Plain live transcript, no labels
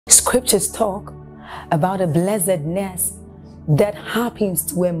Scriptures talk about a blessedness that happens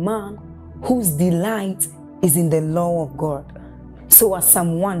to a man whose delight is in the law of God. So as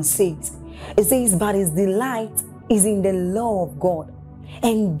Psalm 1 says, it says, but his delight is in the law of God,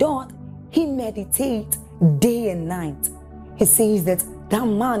 and doth he meditate day and night. He says that that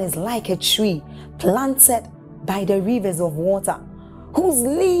man is like a tree planted by the rivers of water, whose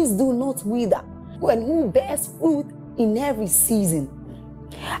leaves do not wither, and who bears fruit in every season.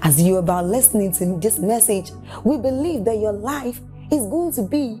 As you're about listening to this message, we believe that your life is going to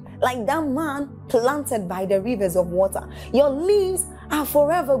be like that man planted by the rivers of water. Your leaves are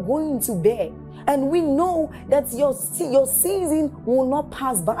forever going to bear. And we know that your season will not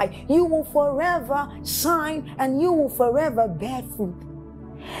pass by. You will forever shine and you will forever bear fruit.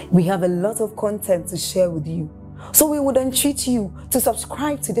 We have a lot of content to share with you. So we would entreat you to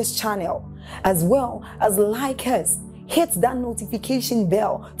subscribe to this channel, as well as like us. Hit that notification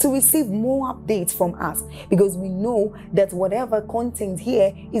bell to receive more updates from us, because we know that whatever content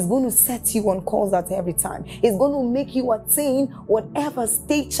here is going to set you on course at every time. It's going to make you attain whatever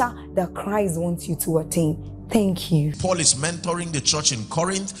stature that Christ wants you to attain. Thank you. Paul is mentoring the church in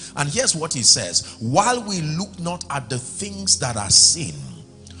Corinth, and here's what he says: while we look not at the things that are seen,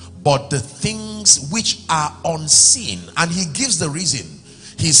 but the things which are unseen. And he gives the reason.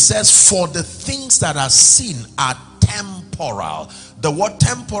 He says, for the things that are seen are temporal. The word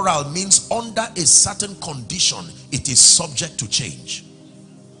temporal means under a certain condition it is subject to change.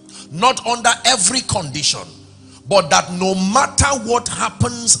 Not under every condition, but that no matter what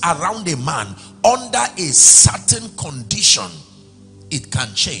happens around a man, under a certain condition it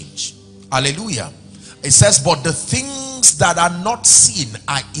can change. Hallelujah. It says, but the things that are not seen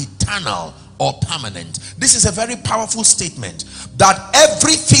are eternal or permanent. This is a very powerful statement, that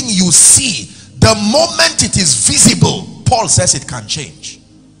everything you see, the moment it is visible, Paul says it can change.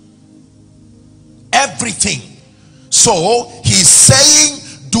 Everything. So he's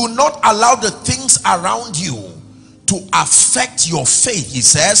saying, do not allow the things around you to affect your faith. He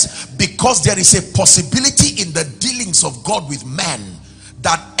says, because there is a possibility in the dealings of God with man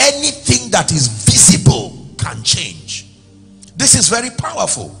that anything that is visible can change. This is very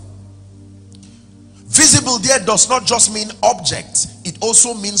powerful. Visible there does not just mean objects, it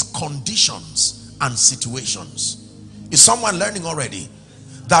also means conditions and situations. Is someone learning already?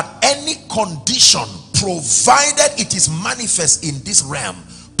 That any condition, provided it is manifest in this realm,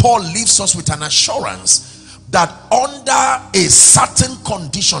 Paul leaves us with an assurance that under a certain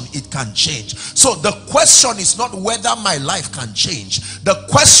condition it can change. So the question is not whether my life can change. The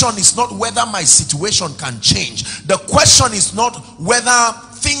question is not whether my situation can change. The question is not whether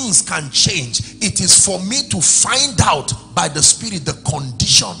things can change. It is for me to find out by the Spirit the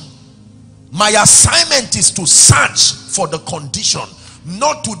condition. My assignment is to search for the condition,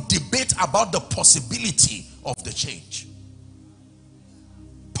 not to debate about the possibility of the change.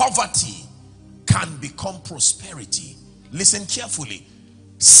 Poverty can become prosperity. Listen carefully.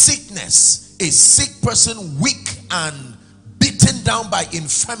 Sickness, a sick person, weak and beaten down by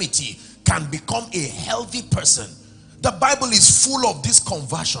infirmity, can become a healthy person. The Bible is full of these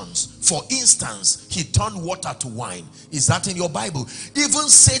conversions. For instance, he turned water to wine. Is that in your Bible? Even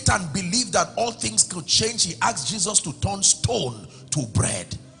Satan believed that all things could change. He asked Jesus to turn stone to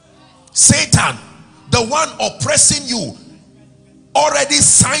bread. Satan, the one oppressing you, already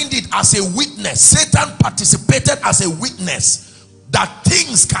signed it as a witness. Satan participated as a witness that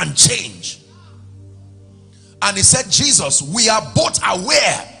things can change. And he said, Jesus, we are both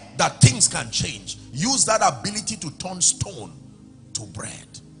aware that things can change. Use that ability to turn stone to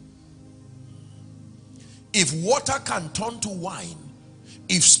bread. If water can turn to wine,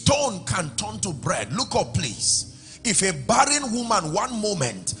 if stone can turn to bread, look up please. If a barren woman one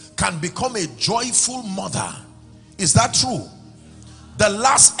moment can become a joyful mother, is that true? The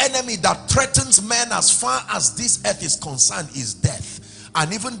last enemy that threatens men as far as this earth is concerned is death.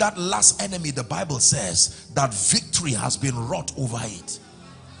 And even that last enemy, the Bible says that victory has been wrought over it.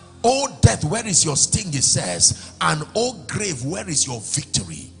 Oh death, where is your sting? It says. And oh grave, where is your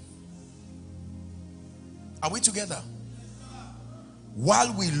victory? Are we together?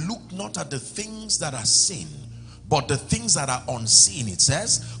 While we look not at the things that are seen, but the things that are unseen, it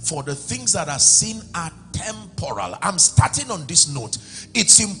says, for the things that are seen are temporal. I'm starting on this note.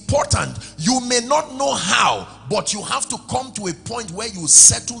 It's important. You may not know how, but you have to come to a point where you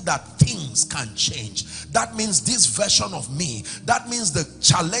settle that things can change. That means this version of me, that means the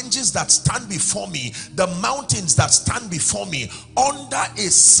challenges that stand before me, the mountains that stand before me, under a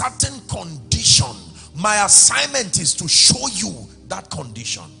certain condition, my assignment is to show you that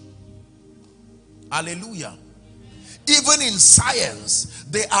condition. Hallelujah. Even in science,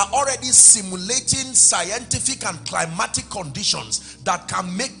 they are already simulating scientific and climatic conditions that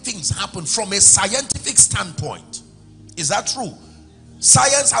can make things happen from a scientific standpoint. Is that true?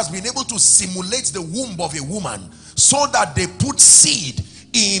 Science has been able to simulate the womb of a woman so that they put seed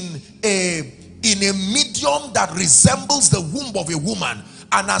in a medium that resembles the womb of a woman,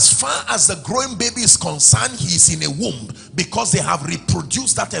 and as far as the growing baby is concerned, he is in a womb because they have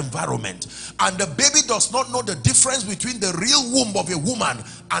reproduced that environment, and the baby does not know the difference between the real womb of a woman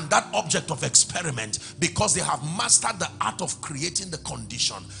and that object of experiment because they have mastered the art of creating the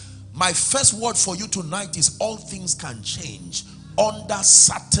condition. My first word for you tonight is all things can change under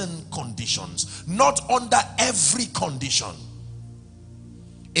certain conditions, not under every condition.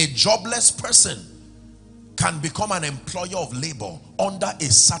 A jobless person can become an employer of labor under a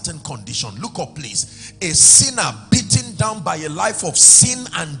certain condition. Look up please. A sinner beaten down by a life of sin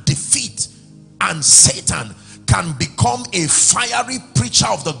and defeat and Satan can become a fiery preacher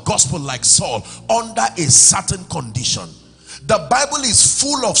of the gospel like Saul under a certain condition. The Bible is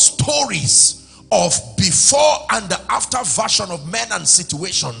full of stories of before and the after version of men and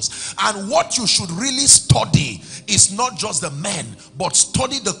situations, and what you should really study is not just the men, but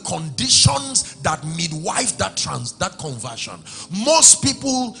study the conditions that midwife that conversion. Most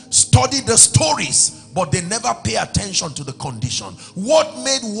people study the stories, but they never pay attention to the condition. What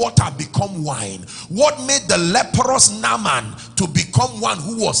made water become wine? What made the leprous Naaman to become one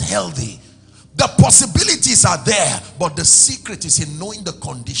who was healthy? The possibilities are there, but the secret is in knowing the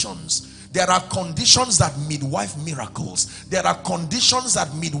conditions. There are conditions that midwife miracles. There are conditions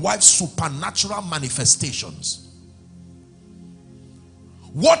that midwife supernatural manifestations.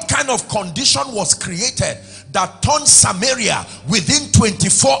 What kind of condition was created that turned Samaria within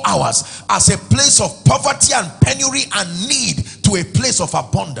 24 hours as a place of poverty and penury and need to a place of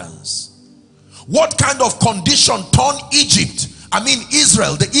abundance? What kind of condition turned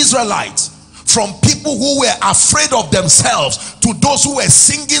Israel, the Israelites, from people who were afraid of themselves to those who were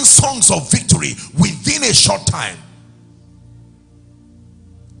singing songs of victory within a short time?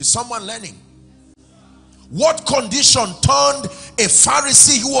 Is someone learning? What condition turned a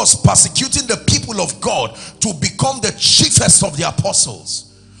Pharisee who was persecuting the people of God to become the chiefest of the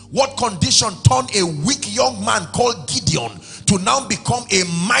apostles? What condition turned a weak young man called Gideon to now become a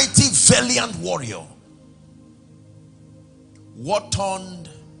mighty valiant warrior? What turned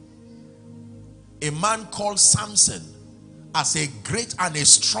a man called Samson as a great and a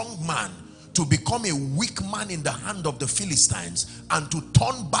strong man to become a weak man in the hand of the Philistines, and to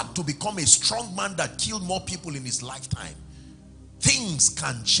turn back to become a strong man that killed more people in his lifetime? Things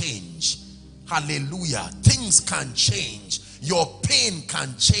can change. Hallelujah. Things can change. Your pain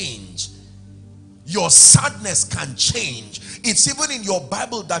can change. Your sadness can change. It's even in your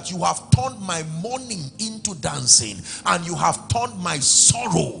Bible that you have turned my mourning into dancing, and you have turned my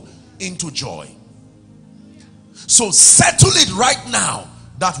sorrow into joy. So settle it right now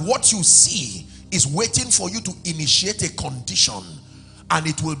that what you see is waiting for you to initiate a condition, and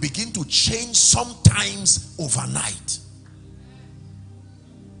it will begin to change sometimes overnight.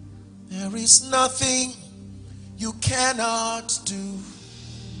 There is nothing you cannot do.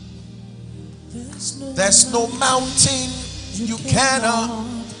 There's no mountain you cannot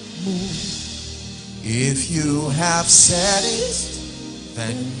move. If you have said it,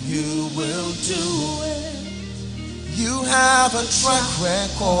 then you will do it. You have a track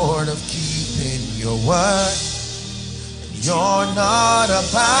record of keeping your word. You're not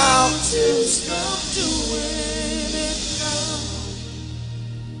about to stop doing it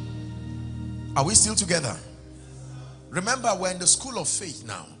now. Are we still together? Remember, we're in the school of faith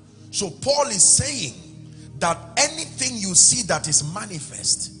now. So Paul is saying that anything you see that is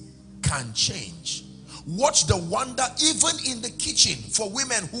manifest can change. Watch the wonder even in the kitchen for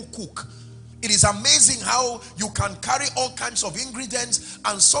women who cook. It is amazing how you can carry all kinds of ingredients,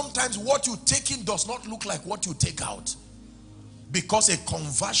 and sometimes what you take in does not look like what you take out because a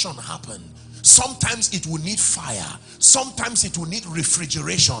conversion happened. Sometimes it will need fire. Sometimes it will need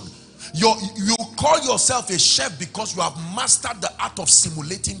refrigeration. You call yourself a chef because you have mastered the art of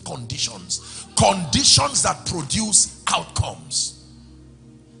simulating conditions. Conditions that produce outcomes.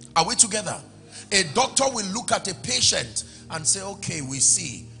 Are we together? A doctor will look at a patient and say, okay, we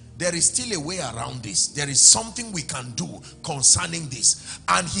see there is still a way around this. There is something we can do concerning this.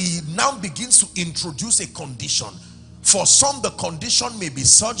 And he now begins to introduce a condition. For some, the condition may be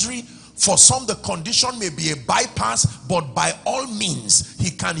surgery. For some, the condition may be a bypass. But by all means, he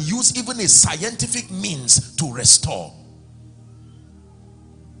can use even a scientific means to restore.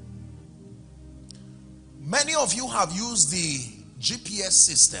 Many of you have used the GPS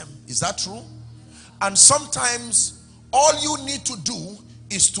system. Is that true? And sometimes All you need to do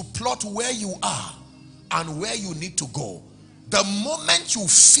is to plot where you are and where you need to go. The moment you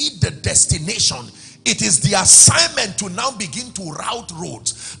feed the destination, it is the assignment to now begin to route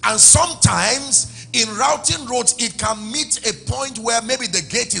roads. And sometimes in routing roads, it can meet a point where maybe the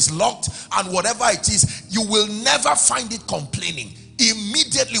gate is locked, and whatever it is, you will never find it complaining.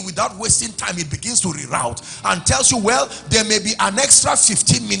 Immediately, without wasting time, it begins to reroute and tells you, well, there may be an extra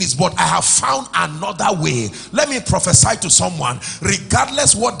 15 minutes, but I have found another way. Let me prophesy to someone,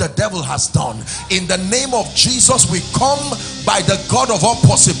 regardless what the devil has done, in the name of Jesus, we come by the God of all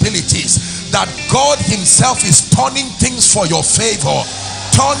possibilities, that God himself is turning things for your favor,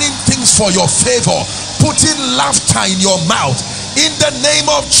 turning things for your favor, putting laughter in your mouth, in the name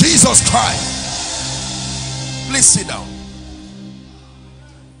of Jesus Christ. Please sit down.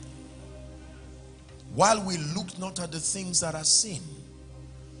 While we look not at the things that are seen,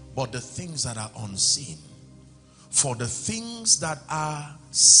 but the things that are unseen. For the things that are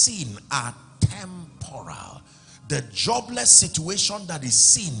seen are temporal. The jobless situation that is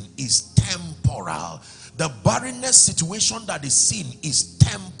seen is temporal. The barrenness situation that is seen is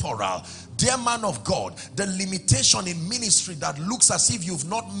temporal. Dear man of God, the limitation in ministry that looks as if you've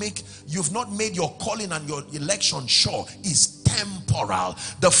not made your calling and your election sure is temporal.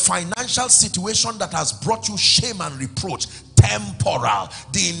 The financial situation that has brought you shame and reproach, temporal.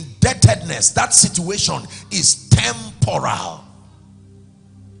 The indebtedness, that situation is temporal.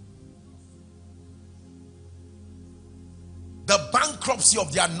 The bankruptcy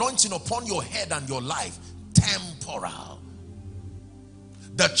of the anointing upon your head and your life, temporal.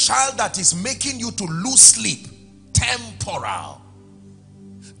 The child that is making you to lose sleep, temporal.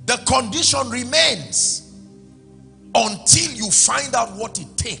 The condition remains until you find out what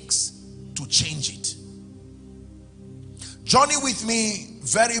it takes to change it. Journey with me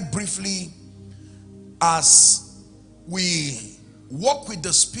very briefly as we walk with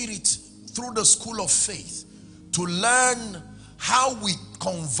the Spirit through the school of faith to learn how we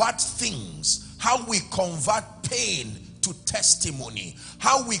convert things, how we convert pain to testimony,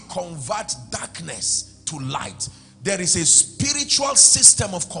 how we convert darkness to light. There is a spiritual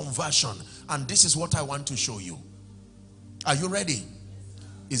system of conversion, and this is what I want to show you. Are you ready?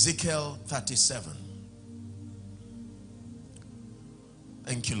 Ezekiel 37.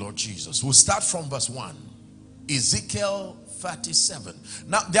 Thank you, Lord Jesus. We'll start from verse 1. Ezekiel 37.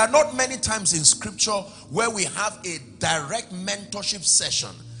 Now, there are not many times in scripture where we have a direct mentorship session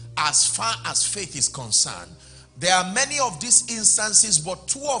as far as faith is concerned. There are many of these instances, but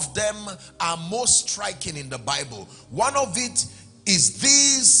two of them are most striking in the Bible. One of it is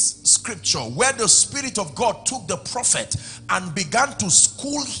this scripture where the Spirit of God took the prophet and began to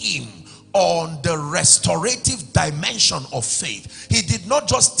school him on the restorative dimension of faith. He did not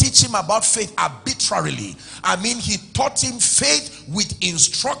just teach him about faith arbitrarily. I mean, he taught him faith with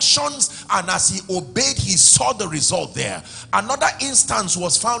instructions, and as he obeyed, he saw the result there. Another instance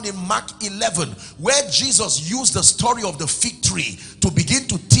was found in Mark 11, where Jesus used the story of the fig tree to begin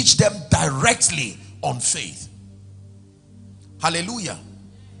to teach them directly on faith. Hallelujah.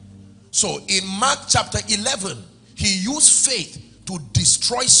 So in Mark chapter 11, he used faith to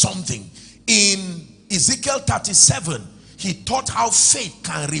destroy something. In Ezekiel 37, he taught how faith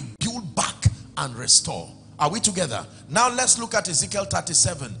can rebuild back and restore. Are we together? Now let's look at Ezekiel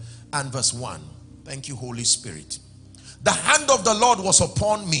 37 and verse 1. Thank you, Holy Spirit. The hand of the Lord was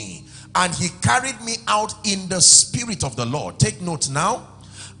upon me, and he carried me out in the spirit of the Lord. Take note now.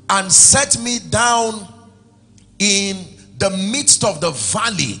 And set me down in the midst of the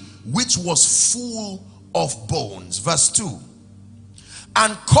valley, which was full of bones. Verse 2.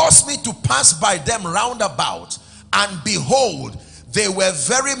 And caused me to pass by them round about, and behold, they were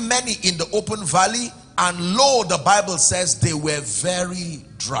very many in the open valley, and lo, the Bible says they were very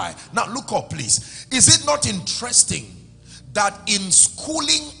dry. Now look up, please. Is it not interesting that in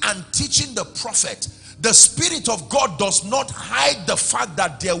schooling and teaching the prophet, the Spirit of God does not hide the fact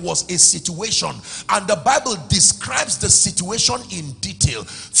that there was a situation, and the Bible describes the situation in detail.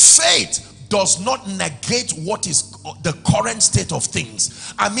 Faith does not negate what is the current state of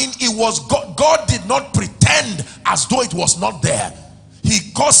things. I mean, it was God. God did not pretend as though it was not there.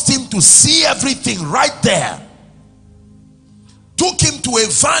 He caused him to see everything right there. Took him to a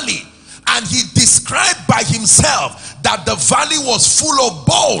valley, and he described by himself that the valley was full of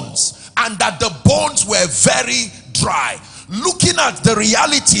bones, and that the bones were very dry. Looking at the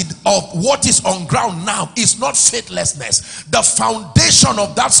reality of what is on ground now is not faithlessness. The foundation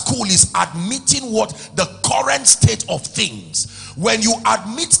of that school is admitting what the current state of things. When you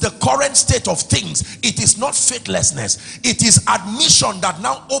admit the current state of things, it is not faithlessness. It is admission that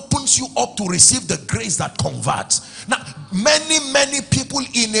now opens you up to receive the grace that converts. Now, many people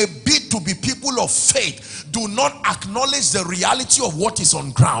in a bid to be people of faith do not acknowledge the reality of what is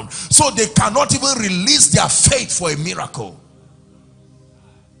on ground. So they cannot even release their faith for a miracle.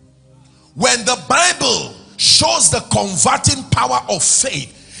 When the Bible shows the converting power of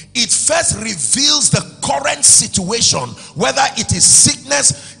faith, it first reveals the current situation, whether it is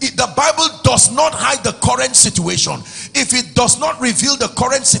sickness. The Bible does not hide the current situation. If it does not reveal the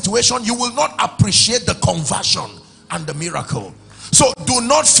current situation, you will not appreciate the conversion and the miracle. So do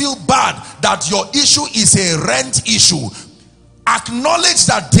not feel bad that your issue is a rent issue. Acknowledge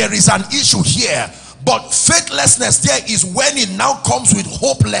that there is an issue here, but faithlessness there is when it now comes with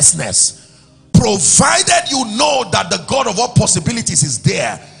hopelessness. Provided you know that the God of all possibilities is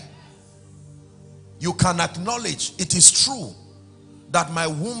there, you can acknowledge it is true that my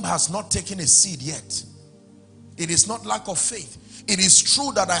womb has not taken a seed yet. It is not lack of faith. It is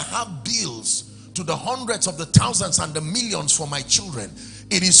true that I have bills to the hundreds of the thousands and the millions for my children.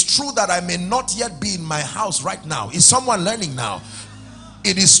 It is true that I may not yet be in my house right now. Is someone learning now?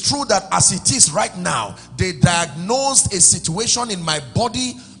 It is true that as it is right now, they diagnosed a situation in my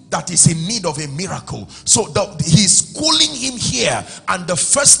body that is in need of a miracle. So he's schooling him here, and the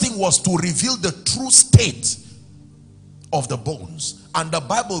first thing was to reveal the true state of the bones. And the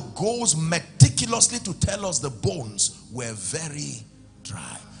Bible goes meticulously to tell us the bones were very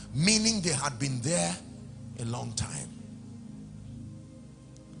dry, meaning they had been there a long time.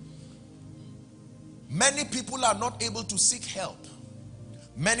 Many people are not able to seek help.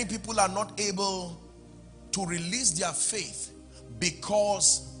 Many people are not able to release their faith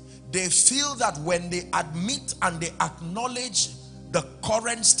because they feel that when they admit and they acknowledge the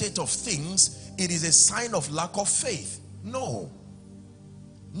current state of things, it is a sign of lack of faith. No.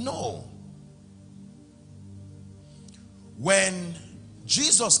 No. When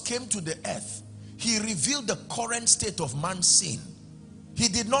Jesus came to the earth, he revealed the current state of man's sin. He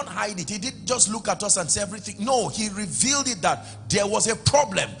did not hide it. He didn't just look at us and say everything. No, he revealed it, that there was a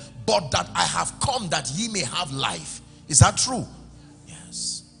problem, but that I have come that ye may have life. Is that true?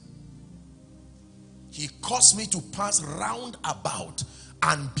 Yes. He caused me to pass round about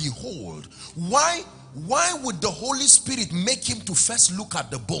and behold. Why would the Holy Spirit make him to first look at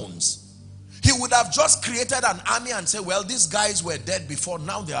the bones? He would have just created an army and said, well, these guys were dead before,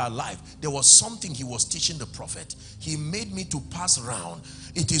 now they are alive. There was something he was teaching the prophet. He made me to pass around.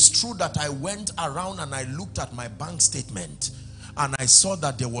 It is true that I went around and I looked at my bank statement and I saw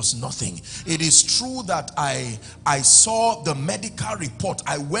that there was nothing. It is true that I saw the medical report.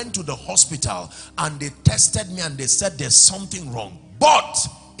 I went to the hospital and they tested me and they said there's something wrong. But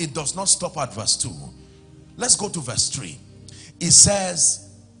it does not stop at verse 2. Let's go to verse 3. It says,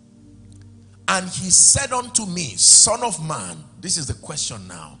 and he said unto me, Son of man, this is the question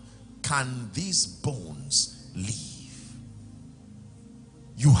now, can these bones live?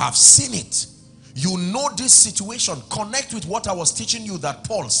 You have seen it. You know this situation. Connect with what I was teaching you that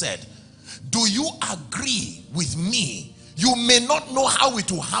Paul said. Do you agree with me? You may not know how it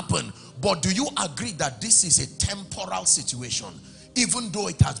will happen, but do you agree that this is a temporal situation, even though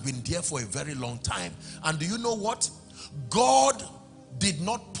it has been there for a very long time? And do you know what? God did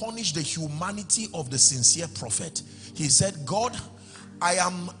not punish the humanity of the sincere prophet. He said, God, I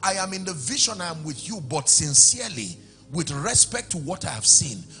am in the vision, I am with you, but sincerely, with respect to what I have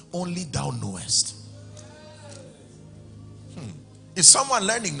seen, only thou knowest. Is someone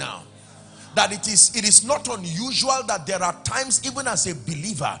learning now? That it is not unusual that there are times, even as a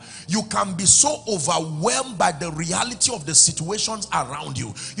believer, you can be so overwhelmed by the reality of the situations around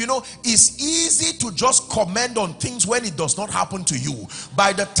you. You know, it's easy to just comment on things when it does not happen to you.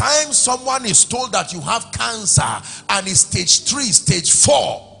 By the time someone is told that you have cancer and it's stage 3, stage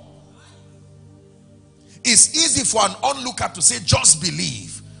 4, it's easy for an onlooker to say, just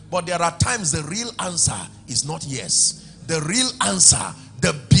believe. But there are times the real answer is not yes. The real answer,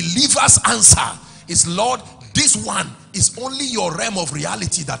 the believer's answer is, Lord, this one is only your realm of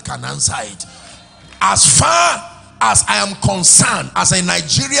reality that can answer it. As far as I am concerned, as a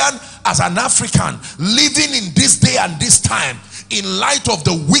Nigerian, as an African, living in this day and this time, in light of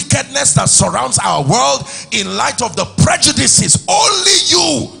the wickedness that surrounds our world, in light of the prejudices, only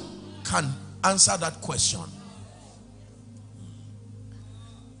you can answer that question.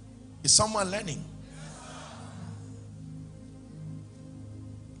 Is someone learning?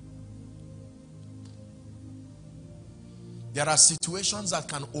 There are situations that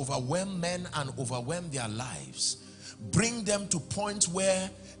can overwhelm men and overwhelm their lives. Bring them to points where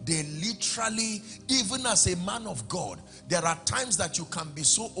they literally, even as a man of God, there are times that you can be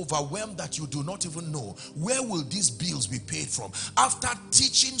so overwhelmed that you do not even know, where will these bills be paid from? After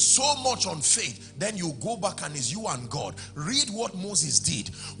teaching so much on faith, then you go back and it's you and God. Read what Moses did.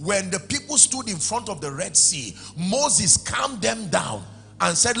 When the people stood in front of the Red Sea, Moses calmed them down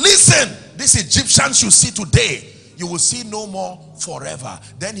and said, listen, these Egyptians you see today, you will see no more forever.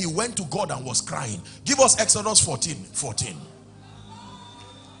 Then he went to God and was crying. Give us Exodus 14:14.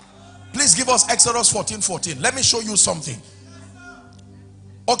 Please give us Exodus 14:14. Let me show you something.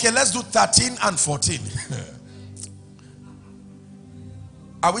 Okay, let's do 13 and 14.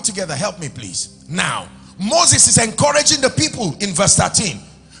 Are we together? Help me, please. Now, Moses is encouraging the people in verse 13.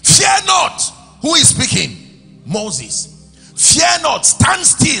 Fear not. Who is speaking? Moses. Fear not, stand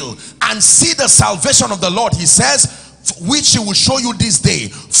still and see the salvation of the Lord, he says, which he will show you this day.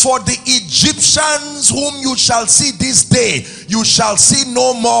 For the Egyptians whom you shall see this day, you shall see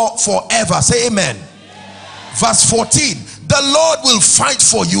no more forever. Say amen. Verse 14, the Lord will fight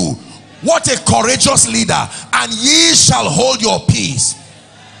for you. What a courageous leader. And ye shall hold your peace.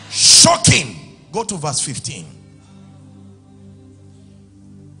 Shocking. Go to verse 15.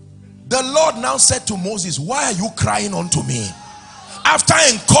 The Lord now said to Moses, why are you crying unto me? After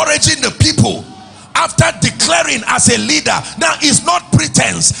encouraging the people, after declaring as a leader. Now it's not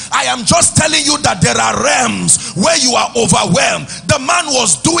pretense. I am just telling you that there are realms where you are overwhelmed. The man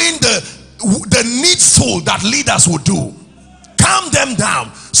was doing the needful that leaders would do. Calm them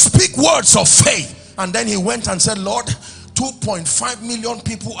down. Speak words of faith. And then he went and said, Lord, 2.5 million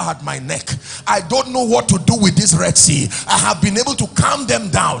people are at my neck. I don't know what to do with this Red Sea. I have been able to calm them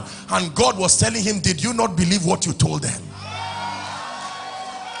down. And God was telling him, did you not believe what you told them?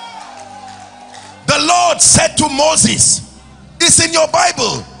 The Lord said to Moses, it's in your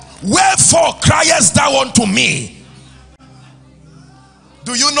Bible, wherefore criest thou unto me?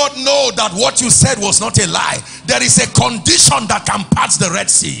 Do you not know that what you said was not a lie? There is a condition that can part the Red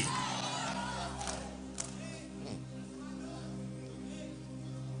Sea.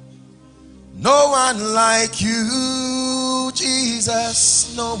 No one like you,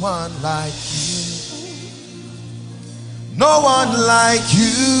 Jesus. No one like you. No one like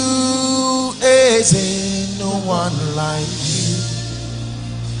you, Eze. No one like you.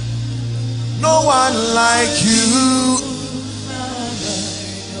 No one like you.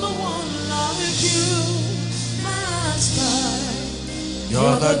 No one like you, Master.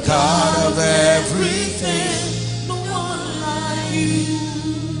 You're the God of everything. No one like you.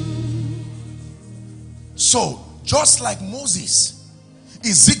 So, just like Moses,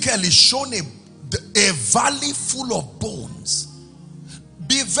 Ezekiel is shown a valley full of bones.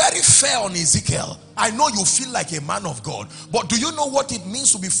 Be very fair on Ezekiel. I know you feel like a man of God, but do you know what it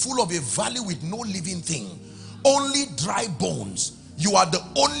means to be full of a valley with no living thing? Only dry bones. You are the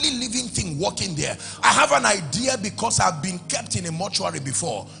only living thing walking there. I have an idea because I've been kept in a mortuary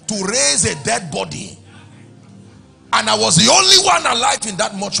before to raise a dead body. And I was the only one alive in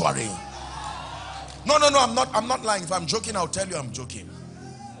that mortuary. No, I'm not lying. If I'm joking, I'll tell you I'm joking.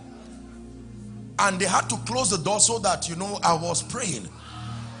 And they had to close the door so that, you know, I was praying.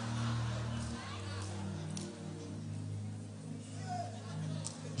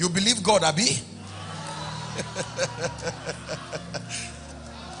 You believe God, Abi?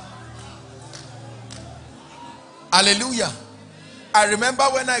 Hallelujah. I remember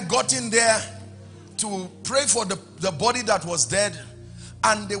when I got in there to pray for the body that was dead,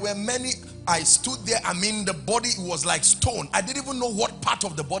 and there were many. I stood there. I mean, the body was like stone. I didn't even know what part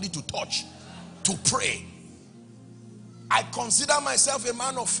of the body to touch to pray. I consider myself a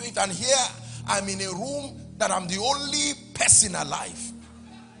man of faith, and here I'm in a room that I'm the only person alive.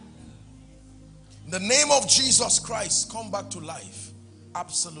 In the name of Jesus Christ, come back to life.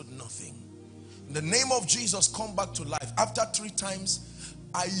 Absolute nothing. In the name of Jesus, come back to life. After 3 times,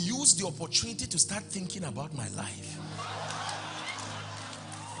 I used the opportunity to start thinking about my life.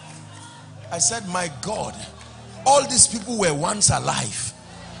 I said, my God, all these people were once alive.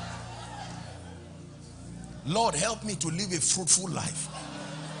 Lord, help me to live a fruitful life.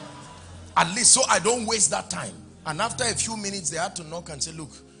 At least so I don't waste that time. And after a few minutes, they had to knock and say,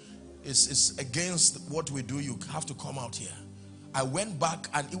 look, it's against what we do. You have to come out here. I went back,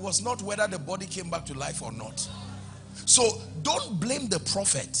 and it was not whether the body came back to life or not. So don't blame the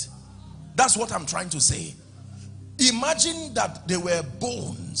prophet. That's what I'm trying to say. Imagine that there were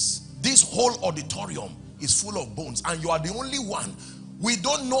bones. This whole auditorium is full of bones, and you are the only one. We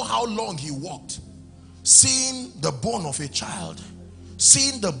don't know how long he walked, seeing the bone of a child,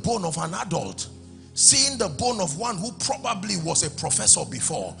 seeing the bone of an adult, seeing the bone of one who probably was a professor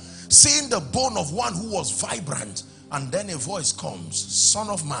before, seeing the bone of one who was vibrant, and then a voice comes, Son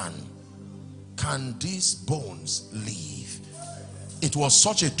of man, can these bones live? It was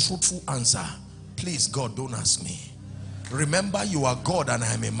such a truthful answer. Please, God, don't ask me. Remember, you are God and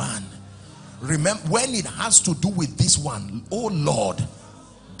I am a man. Remember, when it has to do with this one, oh Lord,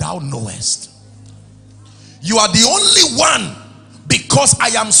 thou knowest. You are the only one, because I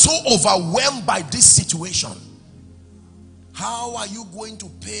am so overwhelmed by this situation. How are you going to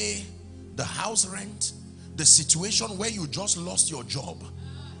pay the house rent? The situation where you just lost your job?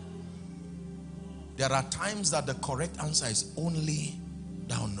 There are times that the correct answer is only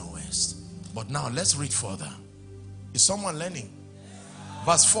thou knowest. But now let's read further. Is someone learning?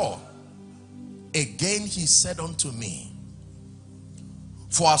 Verse 4. Again he said unto me,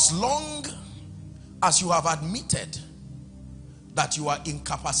 for as long as you have admitted that you are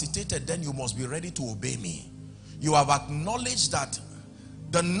incapacitated, then you must be ready to obey me. You have acknowledged that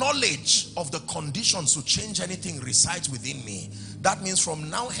the knowledge of the conditions to change anything resides within me. That means from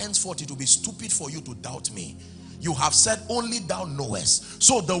now henceforth it will be stupid for you to doubt me. You have said only thou knowest.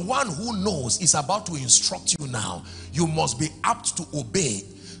 So the one who knows is about to instruct you now. You must be apt to obey.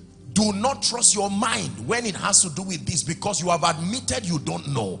 Do not trust your mind when it has to do with this, because you have admitted you don't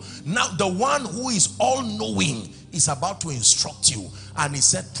know. Now the one who is all-knowing is about to instruct you, and he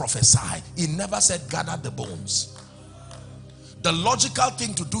said prophesy. He never said gather the bones. The logical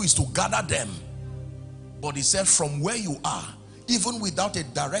thing to do is to gather them, but he said from where you are, even without a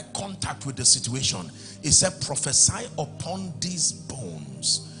direct contact with the situation, he said prophesy upon these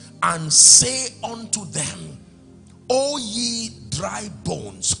bones and say unto them, O ye dry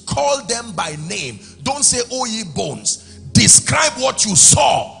bones, call them by name. Don't say O ye bones. Describe what you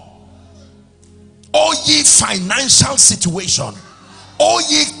saw. O ye financial situation, O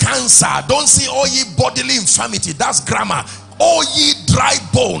ye cancer. Don't say O ye bodily infirmity. That's grammar. O ye dry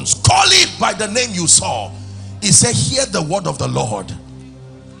bones, call it by the name you saw. He said, hear the word of the Lord.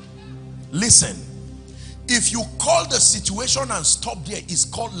 Listen, if you call the situation and stop there, it's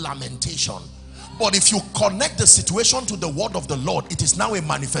called lamentation. But if you connect the situation to the word of the Lord, it is now a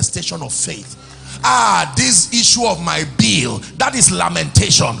manifestation of faith. This issue of my bill, that is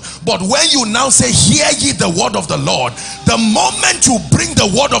lamentation. But when you now say, hear ye the word of the Lord, the moment you bring the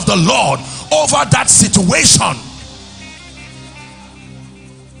word of the Lord over that situation.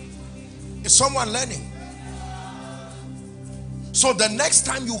 Is someone learning? So the next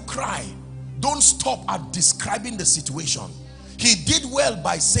time you cry, don't stop at describing the situation. He did well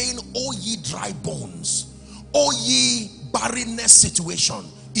by saying, O ye dry bones, O ye barrenness situation.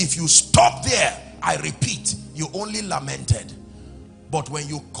 If you stop there, I repeat, you only lamented. But when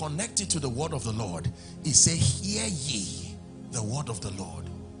you connect it to the word of the Lord, he said, hear ye the word of the Lord.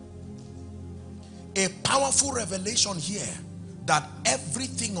 A powerful revelation here, that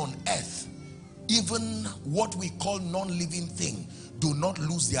everything on earth, even what we call non-living thing, do not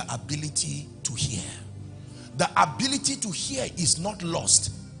lose their ability to hear. The ability to hear is not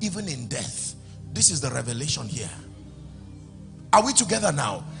lost even in death. This is the revelation here. Are we together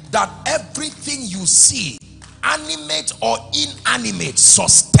now? That everything you see, animate or inanimate,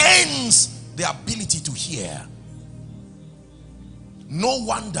 sustains the ability to hear. No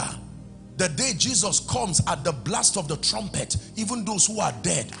wonder the day Jesus comes at the blast of the trumpet, even those who are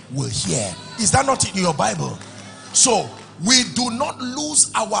dead will hear. Is that not in your Bible? So we do not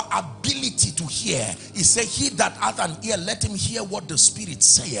lose our ability to hear. He said, he that hath an ear, let him hear what the Spirit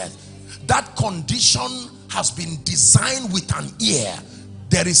saith. That condition has been designed with an ear.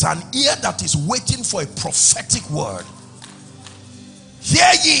 There is an ear that is waiting for a prophetic word.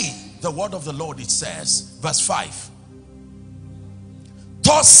 Hear ye the word of the Lord, it says, verse 5.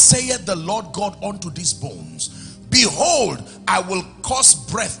 Thus saith the Lord God unto these bones, behold, I will cause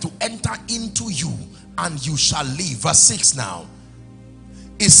breath to enter into you, and you shall live. Verse 6 now.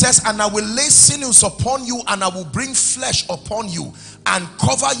 It says, and I will lay sinews upon you, and I will bring flesh upon you, and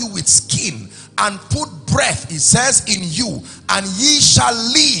cover you with skin, and put breath, it says, in you, and ye shall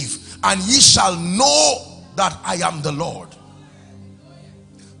live, and ye shall know that I am the Lord.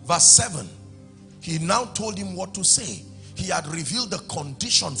 Verse 7. He now told him what to say. He had revealed the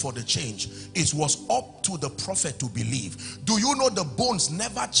condition for the change. It was up to the prophet to believe. Do you know the bones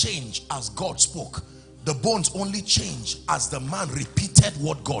never change as God spoke? The bones only change as the man repeated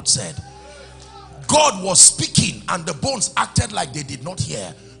what God said. God was speaking and the bones acted like they did not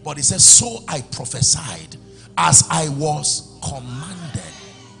hear. But he says, so I prophesied as I was commanded.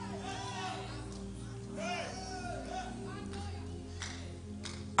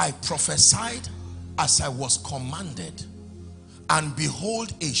 I prophesied as I was commanded. And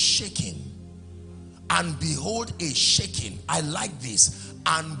behold, a shaking, and behold a shaking. I like this.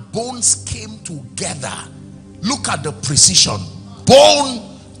 And bones came together. Look at the precision.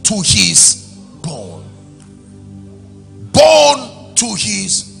 Bone to his bone. Bone to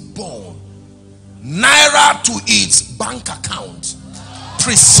his bone. Naira to its bank account.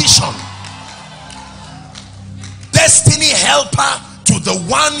 Precision. Destiny helper to the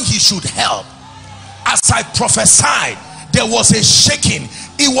one he should help. As I prophesied, there was a shaking.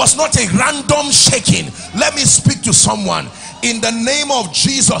 It was not a random shaking. Let me speak to someone. In the name of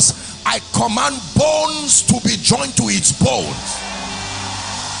Jesus, I command bones to be joined to its bones.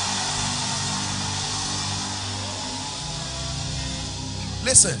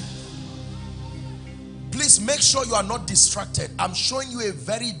 Listen, please make sure you are not distracted. I'm showing you a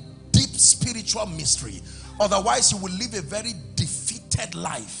very deep spiritual mystery. Otherwise, you will live a very defeated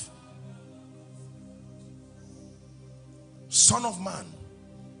life. Son of man,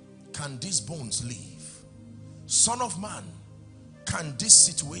 can these bones live? Son of man, can this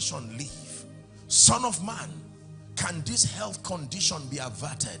situation live? Son of man, can this health condition be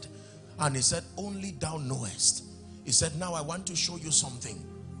averted? And he said, only thou knowest. He said, now I want to show you something.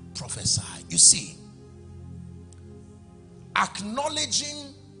 Prophesy. You see,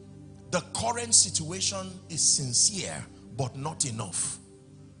 acknowledging the current situation is sincere, but not enough.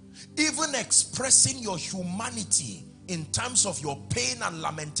 Even expressing your humanity in terms of your pain and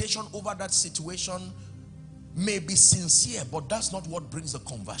lamentation over that situation may be sincere, but that's not what brings the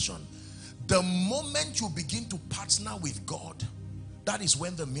conversion. The moment you begin to partner with God, that is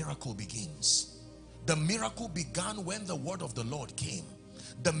when the miracle begins. The miracle began when the word of the Lord came.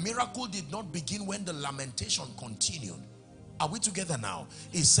 The miracle did not begin when the lamentation continued. Are we together now?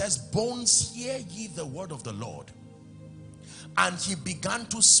 It says, bones, hear ye the word of the Lord. And he began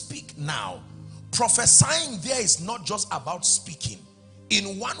to speak. Now, prophesying there is not just about speaking.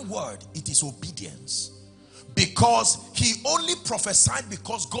 In one word, it is obedience. Because he only prophesied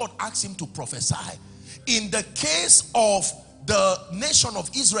because God asked him to prophesy. In the case of the nation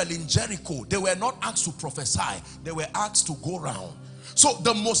of Israel in Jericho, they were not asked to prophesy. They were asked to go round. So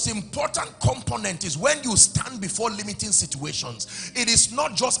the most important component is when you stand before limiting situations, it is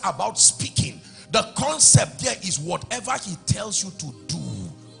not just about speaking. The concept there is whatever he tells you to do.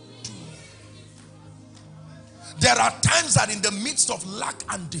 There are times that in the midst of lack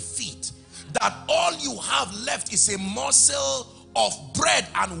and defeat, that all you have left is a morsel of bread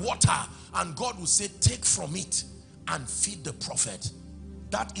and water, and God will say, take from it and feed the prophet.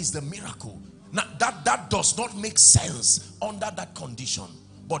 That is the miracle. Now, that does not make sense under that condition,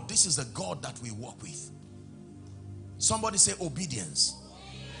 but this is the God that we work with. Somebody say obedience.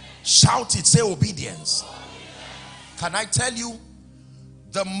 Shout it, say obedience. Can I tell you,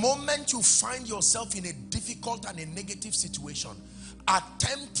 the moment you find yourself in a difficult and a negative situation,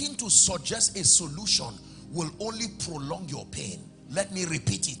 attempting to suggest a solution will only prolong your pain. Let me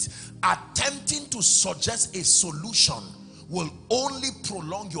repeat it. Attempting to suggest a solution will only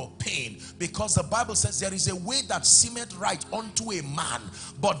prolong your pain, because the Bible says there is a way that seemeth right unto a man,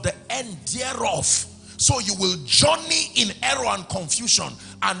 but the end thereof. So you will journey in error and confusion,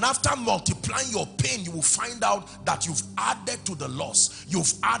 and after multiplying your pain, you will find out that you've added to the loss,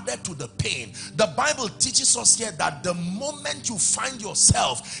 you've added to the pain. The Bible teaches us here that the moment you find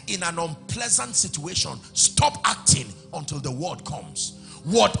yourself in an unpleasant situation, stop acting until the word comes.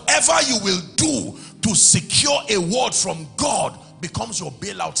 Whatever you will do to secure a word from God becomes your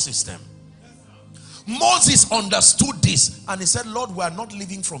bailout system. Moses understood this and he said, Lord, we are not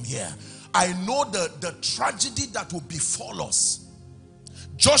living from here. I know the tragedy that will befall us.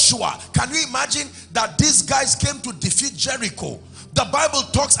 Joshua, can you imagine that these guys came to defeat Jericho? The Bible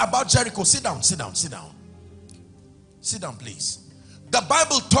talks about Jericho. Sit down, sit down, sit down. Sit down, please. The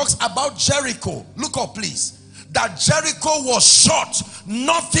Bible talks about Jericho. Look up, please. That Jericho was shut.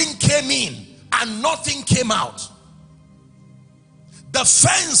 Nothing came in and nothing came out. The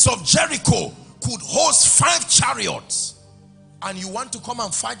fence of Jericho could host 5 chariots. And you want to come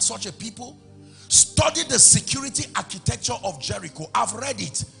and fight such a people? Study the security architecture of Jericho. I've read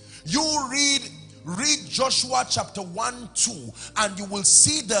it. You read Joshua chapter 1-2, and you will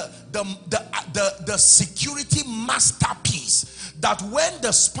see the security masterpiece, that when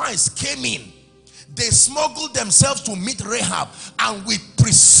the spies came in, they smuggled themselves to meet Rahab, and with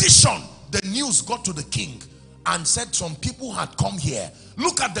precision the news got to the king and said some people had come here.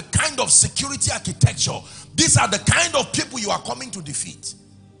 Look at the kind of security architecture. These are the kind of people you are coming to defeat.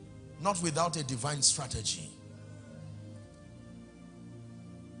 Not without a divine strategy.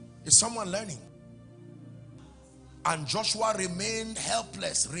 Is someone learning? And Joshua remained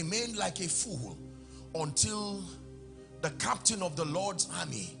helpless, remained like a fool, until the captain of the Lord's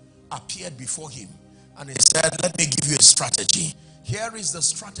army appeared before him. And he said, let me give you a strategy. Here is the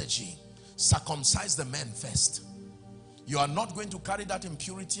strategy. Circumcise the men first. You are not going to carry that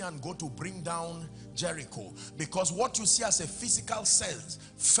impurity and go to bring down Jericho, because what you see as a physical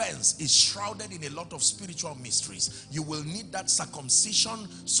fence is shrouded in a lot of spiritual mysteries. You will need that circumcision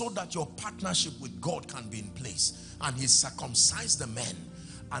so that your partnership with God can be in place. And he circumcised the men.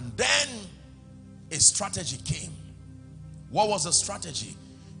 And then a strategy came. What was the strategy?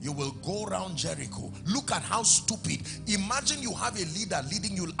 You will go around Jericho. Look at how stupid. Imagine you have a leader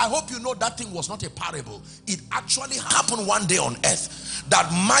leading you. I hope you know that thing was not a parable. It actually happened one day on earth.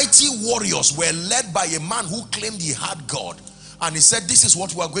 That mighty warriors were led by a man who claimed he had God. And he said, this is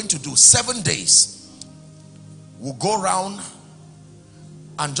what we are going to do. 7 days. We'll go around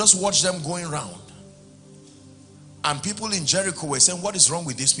and just watch them going around. And people in Jericho were saying, what is wrong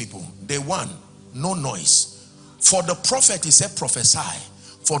with these people? Day one, no noise. For the prophet, he said, prophesy.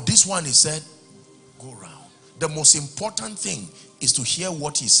 For this one, he said, go around. The most important thing is to hear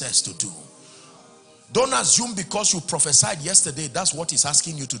what he says to do. Don't assume because you prophesied yesterday, that's what he's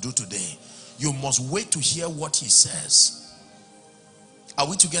asking you to do today. You must wait to hear what he says. Are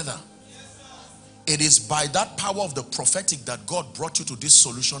we together? It is by that power of the prophetic that God brought you to this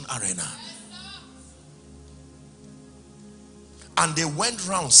solution arena. And they went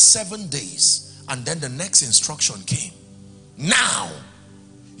around 7 days, and then the next instruction came. Now,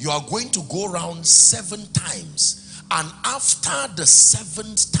 you are going to go around 7 times, and after the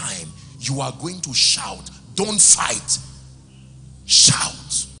 7th time, you are going to shout. Don't fight.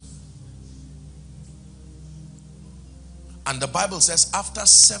 Shout. And the Bible says after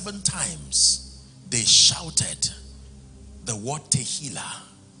 7 times, they shouted the word Tehillah,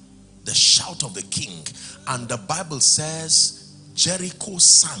 the shout of the king. And the Bible says Jericho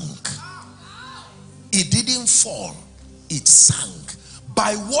sank. It didn't fall, it sank.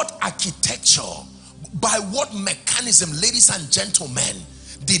 By what architecture, by what mechanism, ladies and gentlemen,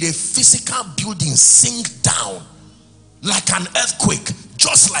 did a physical building sink down like an earthquake?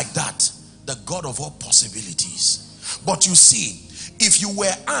 Just like that. The God of all possibilities. But you see, if you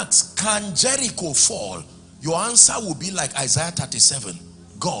were asked, can Jericho fall? Your answer would be like Isaiah 37.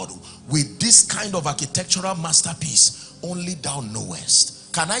 God, with this kind of architectural masterpiece, only thou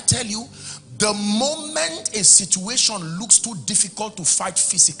knowest. Can I tell you? The moment a situation looks too difficult to fight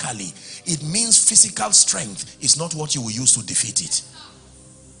physically, it means physical strength is not what you will use to defeat it.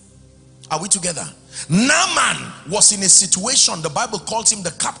 Are we together? Naaman was in a situation, the Bible calls him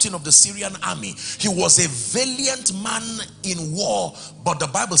the captain of the Syrian army. He was a valiant man in war, but the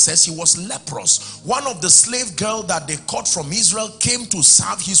Bible says he was leprous. One of the slave girls that they caught from Israel came to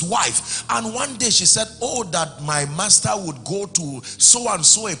serve his wife. And one day she said, oh, that my master would go to so and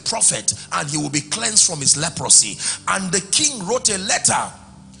so a prophet and he will be cleansed from his leprosy. And the king wrote a letter.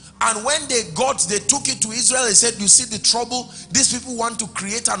 And when they took it to Israel, they said, you see the trouble? These people want to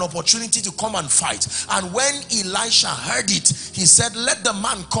create an opportunity to come and fight. And when Elisha heard it, he said, let the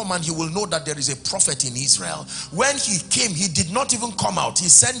man come and he will know that there is a prophet in Israel. When he came, he did not even come out. He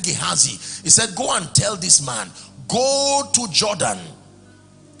sent Gehazi. He said, go and tell this man, go to Jordan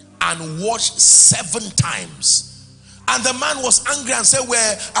and wash 7 times. And the man was angry and said,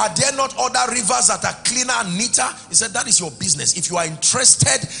 well, are there not other rivers that are cleaner and neater? He said, that is your business. If you are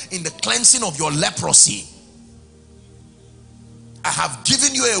interested in the cleansing of your leprosy, I have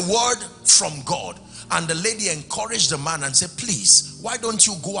given you a word from God. And the lady encouraged the man and said, please, why don't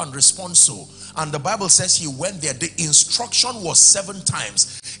you go and respond so? And the Bible says he went there. The instruction was 7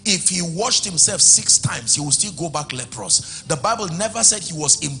 times. If he washed himself 6 times, he will still go back leprous. The Bible never said he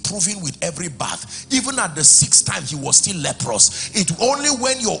was improving with every bath. Even at the 6th time, he was still leprous. It's only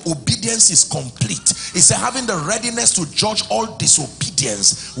when your obedience is complete. It's having the readiness to judge all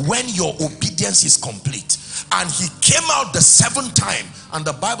disobedience when your obedience is complete. And he came out the 7th time, and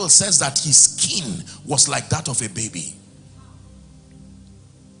the Bible says that his skin was like that of a baby.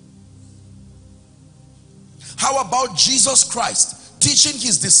 How about Jesus Christ teaching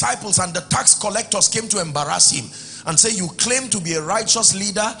his disciples, and the tax collectors came to embarrass him and say, you claim to be a righteous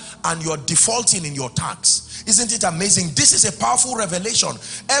leader and you're defaulting in your tax. Isn't it amazing? This is a powerful revelation.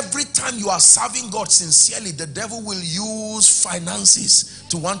 Every time you are serving God sincerely, the devil will use finances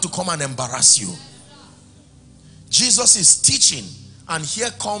to want to come and embarrass you. Jesus is teaching, and here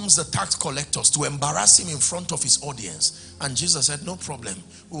comes the tax collectors to embarrass him in front of his audience. And Jesus said, no problem.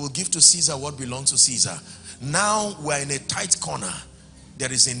 We will give to Caesar what belongs to Caesar. Now we're in a tight corner.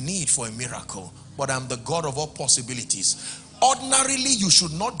 There is a need for a miracle, but I'm the God of all possibilities. Ordinarily, you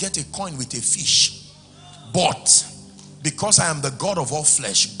should not get a coin with a fish. But because I am the God of all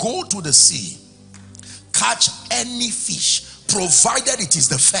flesh, go to the sea, catch any fish, provided it is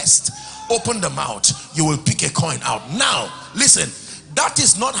the first. Open the mouth, you will pick a coin out. Now listen, that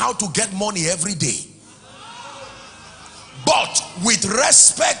is not how to get money every day. But with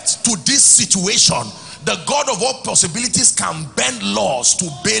respect to this situation, the God of all possibilities can bend laws to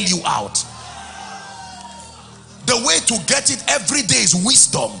bail you out. The way to get it every day is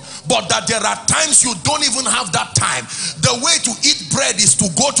wisdom, but that there are times you don't even have that time. The way to eat bread is to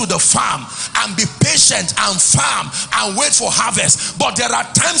go to the farm and be patient and farm and wait for harvest. But there are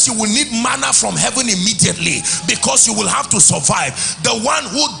times you will need manna from heaven immediately, because you will have to survive. The one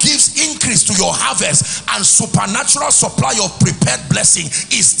who gives increase to your harvest and supernatural supply of prepared blessing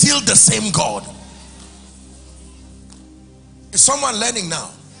is still the same God. Is someone learning now?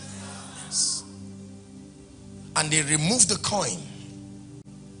 Yes. And they removed the coin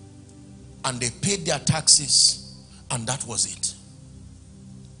and they paid their taxes, and that was it.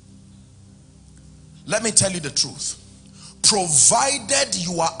 Let me tell you the truth. Provided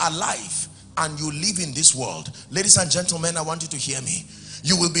you are alive and you live in this world, ladies and gentlemen, I want you to hear me.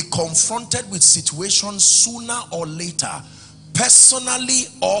 You will be confronted with situations sooner or later, personally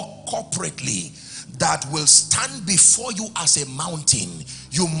or corporately, that will stand before you as a mountain.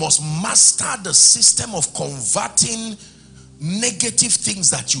 You must master the system of converting negative things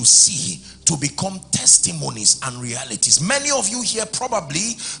that you see to become testimonies and realities. Many of you here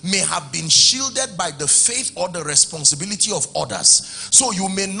probably may have been shielded by the faith or the responsibility of others. So you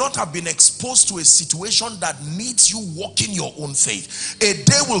may not have been exposed to a situation that needs you walking your own faith. A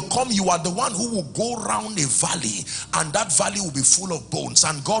day will come, you are the one who will go around a valley, and that valley will be full of bones,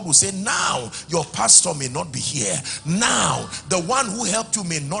 and God will say, now your pastor may not be here. Now the one who helped you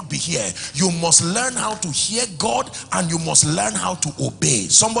may not be here. You must learn how to hear God, and you must learn how to obey.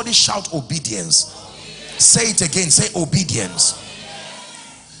 Somebody shout obedience. Say it again, say obedience.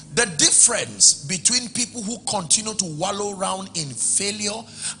 The difference between people who continue to wallow around in failure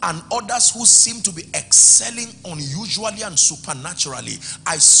and others who seem to be excelling unusually and supernaturally,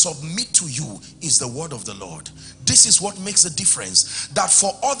 I submit to you, is the word of the Lord. This is what makes the difference. That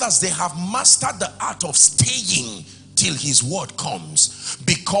for others, they have mastered the art of staying till his word comes,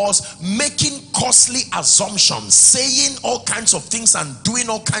 because making costly assumptions, saying all kinds of things and doing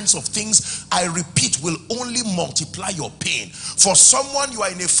all kinds of things, I repeat, will only multiply your pain. For someone, you are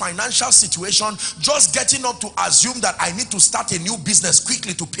in a financial situation, just getting up to assume that I need to start a new business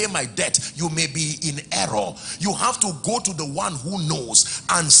quickly to pay my debt, you may be in error. You have to go to the one who knows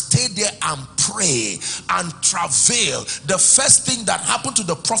and stay there and pray and travail. The first thing that happened to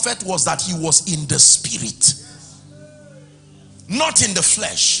the prophet was that he was in the spirit, not in the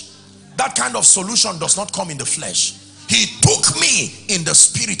flesh. That kind of solution does not come in the flesh. He took me in the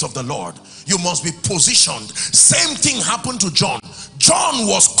spirit of the Lord. You must be positioned. Same thing happened to John. John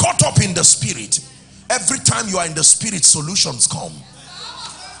was caught up in the spirit. Every time you are in the spirit, solutions come.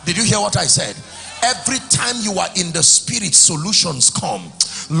 Did you hear what I said? Every time you are in the spirit, solutions come.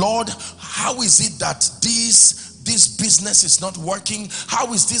 Lord, how is it that this business is not working?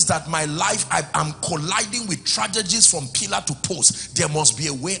 How is this that my life, I'm colliding with tragedies from pillar to post? There must be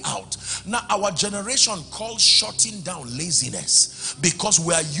a way out. Now, our generation calls shutting down laziness, because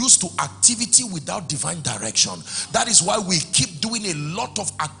we are used to activity without divine direction. That is why we keep doing a lot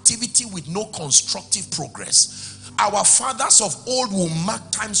of activity with no constructive progress. Our fathers of old will mark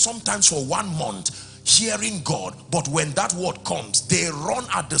time sometimes for 1 month hearing God, but when that word comes, they run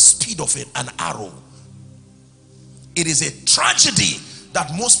at the speed of an arrow. It is a tragedy that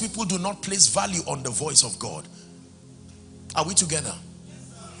most people do not place value on the voice of God. Are we together?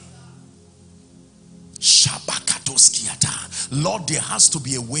 Lord, there has to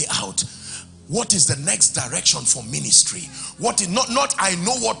be a way out. What is the next direction for ministry? What is not I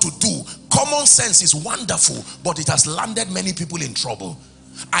know what to do. Common sense is wonderful, but it has landed many people in trouble.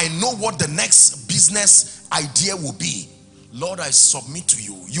 I know what the next business idea will be. Lord, I submit to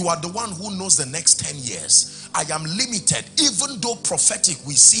you. You are the one who knows the next 10 years. I am limited. Even though prophetic,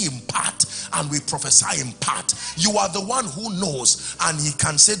 we see in part and we prophesy in part. You are the one who knows, and he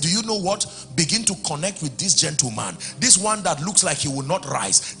can say, do you know what? Begin to connect with this gentleman. This one that looks like he will not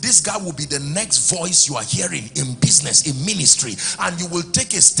rise. This guy will be the next voice you are hearing in business, in ministry. And you will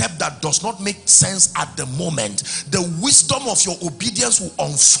take a step that does not make sense at the moment. The wisdom of your obedience will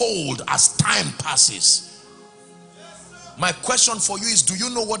unfold as time passes. My question for you is, do you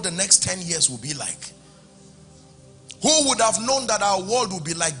know what the next 10 years will be like? Who would have known that our world would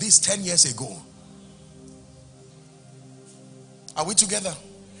be like this 10 years ago? Are we together?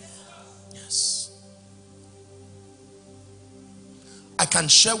 Yes. I can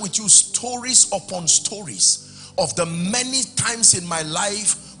share with you stories upon stories of the many times in my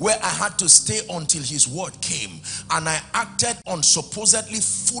life where I had to stay until his word came, and I acted on supposedly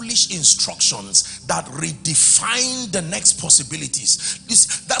foolish instructions that redefined the next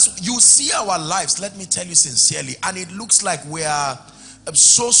possibilities. That's, you see our lives, let me tell you sincerely, and it looks like we are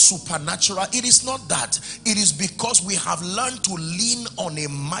so supernatural. It is not that. It is because we have learned to lean on a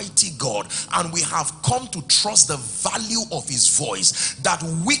mighty God, and we have come to trust the value of his voice, that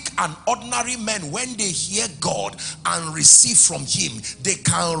weak and ordinary men, when they hear God and receive from him, they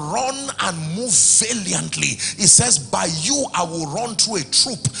can run and move valiantly. It says, by you I will run through a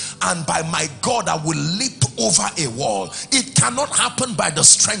troop, and by my God I will leap over a wall. It cannot happen by the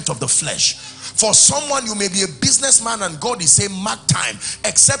strength of the flesh. For someone, you may be a businessman and God is saying, mark time,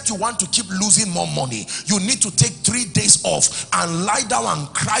 except you want to keep losing more money, you need to take 3 days off and lie down and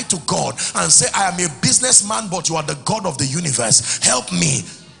cry to God and say, I am a businessman, but you are the God of the universe, help me.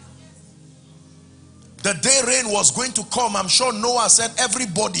 The day rain was going to come, I'm sure Noah said,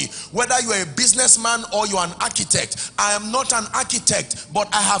 everybody, whether you are a businessman or you are an architect, I am not an architect,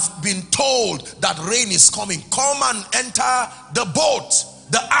 but I have been told that rain is coming. Come and enter the boat,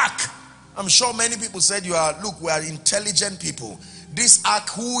 the ark. I'm sure many people said, you are, look, we are intelligent people. This ark,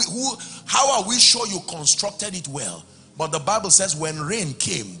 how are we sure you constructed it well? But the Bible says when rain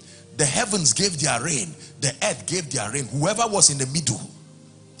came, the heavens gave their rain, the earth gave their rain, whoever was in the middle.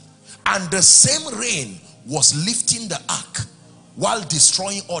 And the same rain was lifting the ark while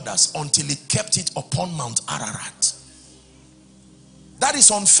destroying others until it kept it upon Mount Ararat. That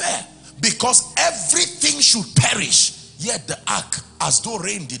is unfair, because everything should perish, yet the ark, as though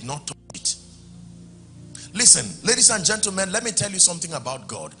rain did not touch it. Listen, ladies and gentlemen, let me tell you something about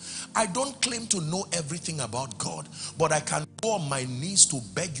God. I don't claim to know everything about God, but I can go on my knees to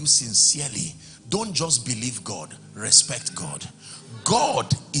beg you sincerely, don't just believe God, respect God.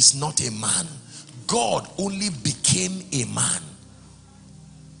 God is not a man. God only became a man.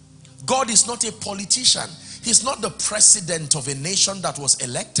 God is not a politician. He's not the president of a nation that was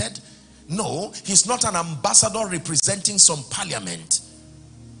elected. No, he's not an ambassador representing some parliament.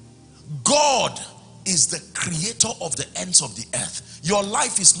 God is the creator of the ends of the earth. Your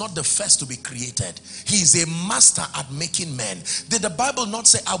life is not the first to be created. He is a master at making men. Did the Bible not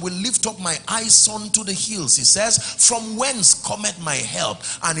say, I will lift up my eyes unto the hills? He says, from whence cometh my help?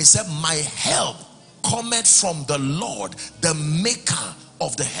 And he said, my help cometh from the Lord, the maker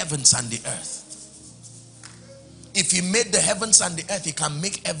of the heavens and the earth. If he made the heavens and the earth, he can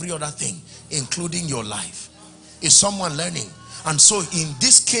make every other thing, including your life. Is someone learning? And so in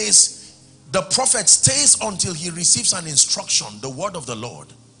this case, the prophet stays until he receives an instruction, the word of the Lord.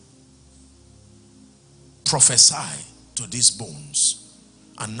 Prophesy to these bones.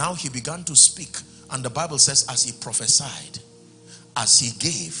 And now he began to speak. And the Bible says, as he prophesied, as he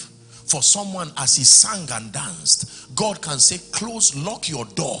gave, for someone, as he sang and danced, God can say, close, lock your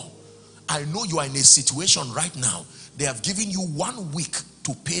door. I know you are in a situation right now. They have given you 1 week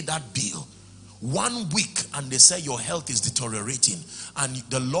to pay that bill. 1 week, and they say your health is deteriorating, and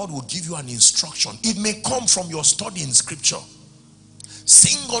the Lord will give you an instruction. It may come from your study in scripture.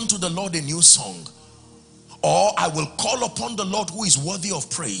 Sing unto the Lord a new song. Or I will call upon the Lord who is worthy of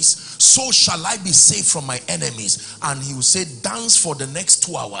praise. So shall I be saved from my enemies. And he will say, dance for the next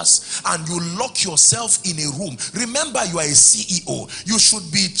 2 hours. And you lock yourself in a room. Remember, you are a CEO. You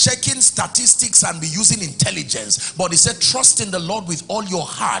should be checking statistics and be using intelligence. But he said, trust in the Lord with all your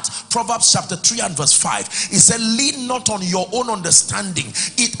heart. Proverbs chapter 3 and verse 5. He said, lean not on your own understanding.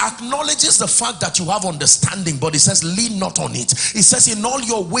 It acknowledges the fact that you have understanding, but it says, lean not on it. It says, in all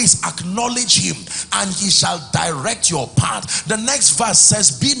your ways acknowledge him, and he shall direct your path. The next verse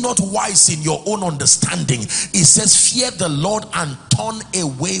says, be not wise in your own understanding. It says, fear the Lord and turn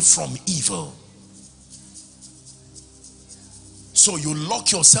away from evil. So you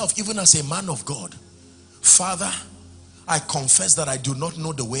lock yourself even as a man of God. Father, I confess that I do not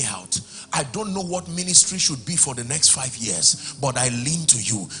know the way out. I don't know what ministry should be for the next 5 years, but I lean to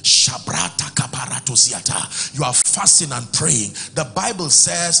you. You are fasting and praying. The Bible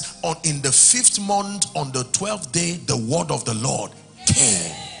says, in the 5th month, on the 12th day, the word of the Lord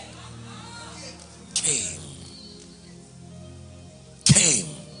came.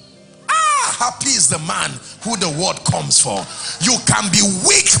 Happy is the man who the word comes for. You can be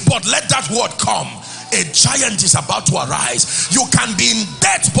weak, but let that word come. A giant is about to arise. You can be in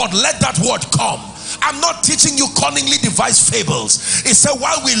debt, but let that word come. I'm not teaching you cunningly devised fables. It said,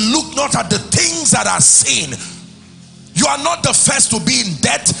 while we look not at the things that are seen. You are not the first to be in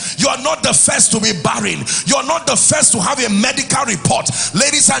debt. You are not the first to be barren. You are not the first to have a medical report.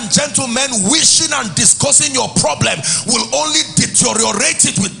 Ladies and gentlemen, wishing and discussing your problem will only deteriorate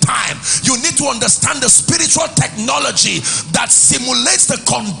it with time. You need to understand the spiritual technology that simulates the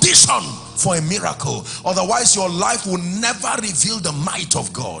condition for a miracle. Otherwise, your life will never reveal the might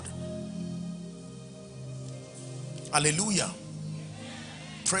of God. Hallelujah.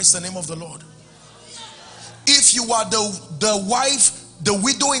 Praise the name of the Lord. If you are the wife, the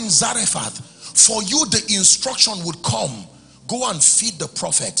widow in Zarephath, for you the instruction would come, go and feed the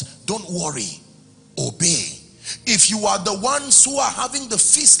prophet. Don't worry, obey. If you are the ones who are having the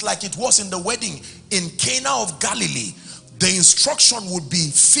feast like it was in the wedding in Cana of Galilee, the instruction would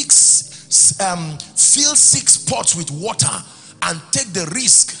be fill 6 pots with water and take the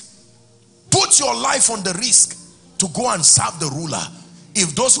risk. Put your life on the risk to go and serve the ruler.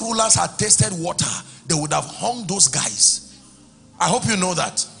 If those rulers had tasted water, they would have hung those guys. I hope you know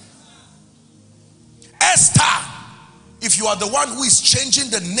that. Esther, if you are the one who is changing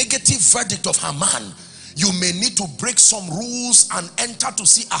the negative verdict of Haman, you may need to break some rules and enter to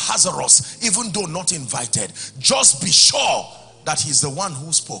see Ahasuerus, even though not invited. Just be sure that he's the one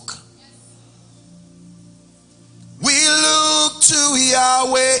who spoke. We look to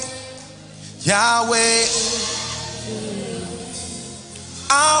Yahweh, Yahweh.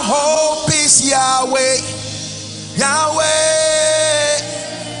 Our hope is Yahweh, Yahweh.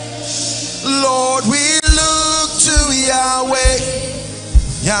 Lord, we look to Yahweh,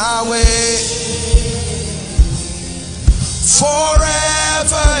 Yahweh.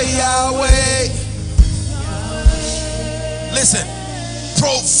 Forever Yahweh. Listen,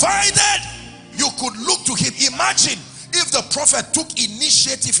 provided you could look to him. Imagine if the prophet took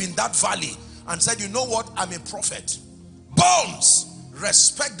initiative in that valley and said, you know what, I'm a prophet. Bones,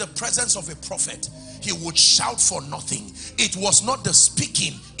 respect the presence of a prophet. He would shout for nothing. It was not the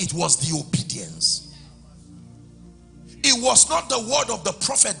speaking, it was the obedience. It was not the word of the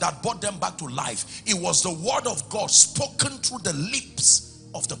prophet that brought them back to life. It was the word of God spoken through the lips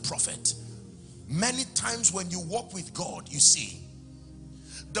of the prophet. Many times when you walk with God, you see,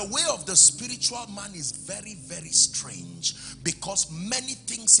 the way of the spiritual man is very, very strange, because many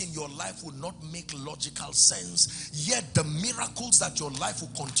things in your life will not make logical sense. Yet the miracles that your life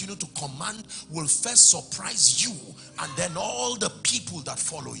will continue to command will first surprise you, and then all the people that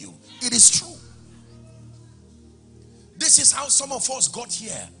follow you. It is true. This is how some of us got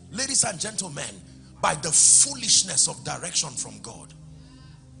here, ladies and gentlemen, by the foolishness of direction from God.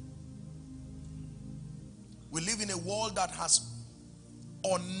 We live in a world that has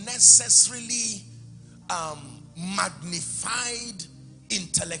unnecessarily magnified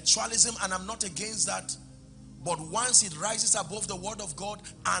intellectualism, and I'm not against that, but once it rises above the word of God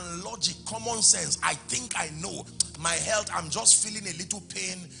and logic, common sense, I think I know my health, I'm just feeling a little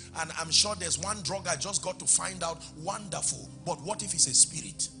pain, and I'm sure there's one drug I just got to find out. Wonderful. But what if it's a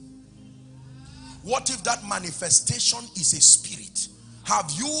spirit? What if that manifestation is a spirit?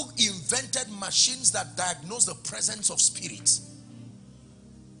 Have you invented machines that diagnose the presence of spirits?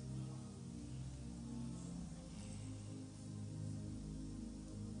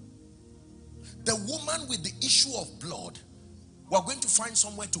 The woman with the issue of blood, we're going to find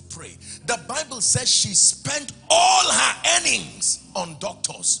somewhere to pray. The Bible says she spent all her earnings on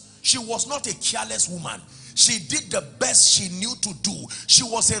doctors. She was not a careless woman. She did the best she knew to do. She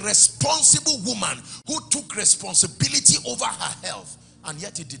was a responsible woman who took responsibility over her health, and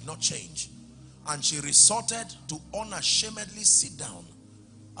yet it did not change. And she resorted to unashamedly sit down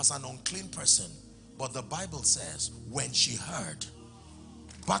as an unclean person. But the Bible says when she heard,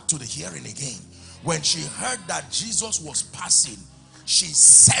 back to the hearing again, when she heard that Jesus was passing, she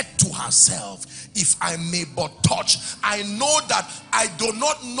said to herself, if I may but touch. I know that I do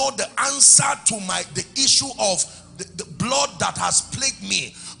not know the answer to the issue of the blood that has plagued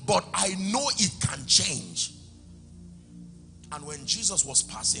me, but I know it can change. And when Jesus was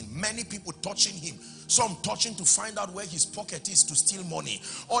passing, many people touching him, some touching to find out where his pocket is to steal money,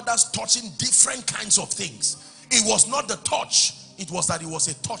 others touching different kinds of things. It was not the touch, it was that it was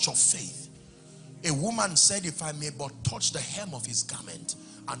a touch of faith. A woman said, if I may but touch the hem of his garment.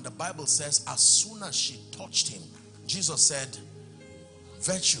 And the Bible says, as soon as she touched him, Jesus said,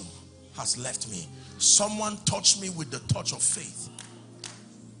 virtue has left me. Someone touched me with the touch of faith.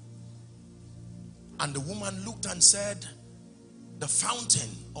 And the woman looked and said, the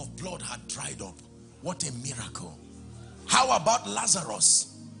fountain of blood had dried up. What a miracle. How about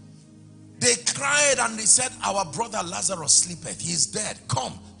Lazarus? They cried and they said, our brother Lazarus sleepeth. He is dead.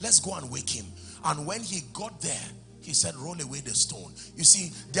 Come, let's go and wake him. And when he got there, he said, roll away the stone. You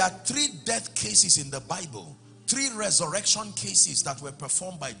see, there are 3 death cases in the Bible. 3 resurrection cases that were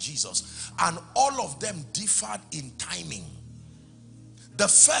performed by Jesus, and all of them differed in timing. The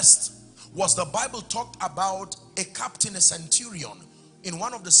first was, the Bible talked about a captain, a centurion, in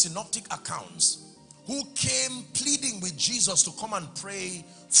one of the synoptic accounts, who came pleading with Jesus to come and pray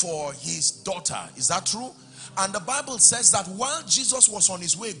for his daughter. Is that true? And the Bible says that while Jesus was on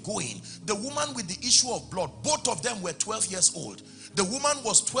his way going, the woman with the issue of blood, both of them were 12 years old. The woman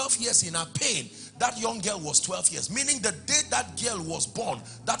was 12 years in her pain. That young girl was 12 years. Meaning the day that girl was born,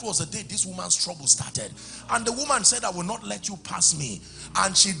 that was the day this woman's trouble started. And the woman said, I will not let you pass me.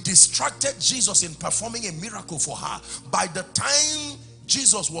 And she distracted Jesus in performing a miracle for her. By the time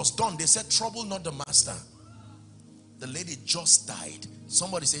Jesus was done, they said, trouble not the master. The lady just died.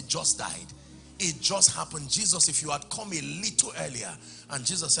 Somebody said, just died. It just happened. Jesus, if you had come a little earlier. And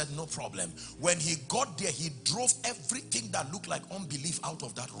Jesus said, no problem. When he got there, he drove everything that looked like unbelief out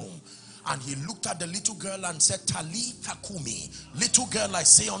of that room. And he looked at the little girl and said, Talitha kumi, little girl, I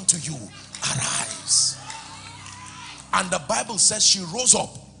say unto you, arise. And the Bible says she rose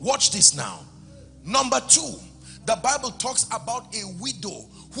up. Watch this now. Number 2, the Bible talks about a widow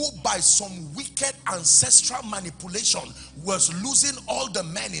who by some wicked ancestral manipulation was losing all the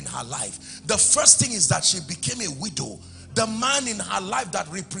men in her life. The first thing is that she became a widow. The man in her life that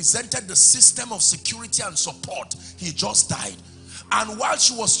represented the system of security and support, he just died. And while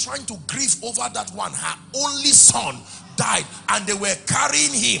she was trying to grieve over that one, her only son died, and they were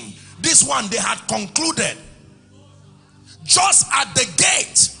carrying him. This one, they had concluded. Just at the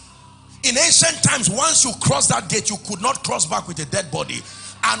gate, in ancient times, once you cross that gate, you could not cross back with a dead body.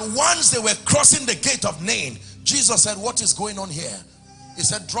 And once they were crossing the gate of Nain, Jesus said, what is going on here? He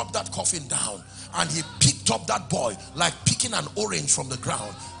said, drop that coffin down. And he picked up that boy like picking an orange from the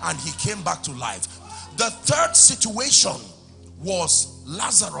ground, and he came back to life. The third situation was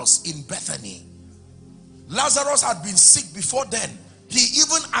Lazarus in Bethany. Lazarus had been sick before then. He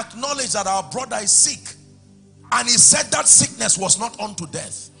even acknowledged that our brother is sick, and he said that sickness was not unto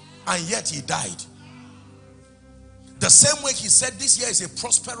death, and yet he died. The same way he said this year is a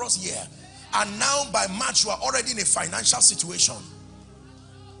prosperous year, and now by March you are already in a financial situation.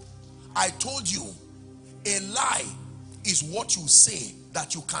 I told you, a lie is what you say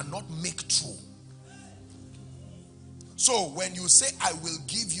that you cannot make true. So when you say I will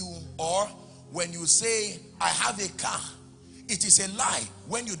give you, or when you say I have a car, it is a lie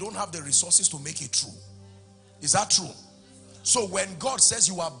when you don't have the resources to make it true. Is that true? So when God says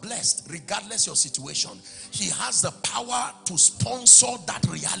you are blessed, regardless your situation, he has the power to sponsor that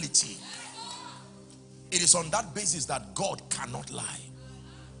reality. It is on that basis that God cannot lie.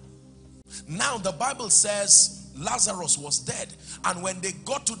 Now the Bible says Lazarus was dead, and when they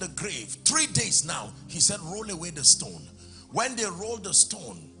got to the grave, 3 days now, he said, roll away the stone. When they rolled the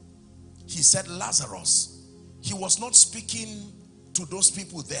stone, he said, Lazarus. He was not speaking to those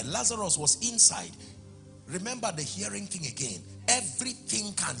people there. Lazarus was inside. Remember the hearing thing again.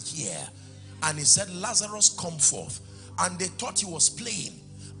 Everything can hear. And he said, Lazarus, come forth. And they thought he was playing.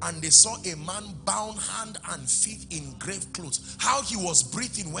 And they saw a man bound hand and feet in grave clothes. How he was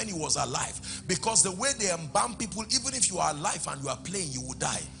breathing when he was alive. Because the way they embalm people, even if you are alive and you are playing, you will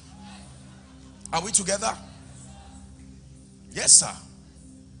die. Are we together? Yes, sir.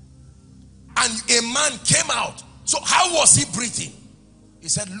 And a man came out. So how was he breathing? He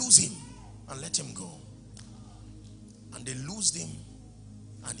said, lose him and let him go. And they loosed him,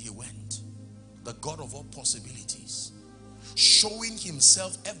 and he went. The God of all possibilities, showing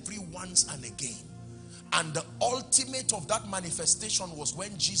himself every once and again. And the ultimate of that manifestation was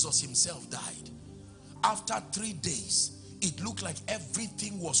when Jesus himself died. After 3 days, it looked like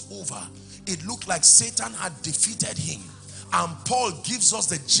everything was over. It looked like Satan had defeated him. And Paul gives us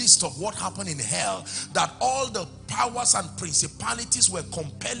the gist of what happened in hell, that all the powers and principalities were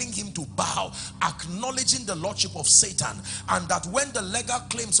compelling him to bow, acknowledging the lordship of Satan, and that when the legal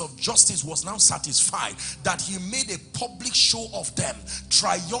claims of justice was now satisfied, that he made a public show of them,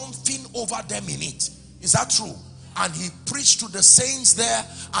 triumphing over them in it. Is that true? And he preached to the saints there,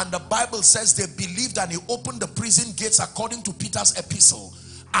 and the Bible says they believed, and he opened the prison gates according to Peter's epistle,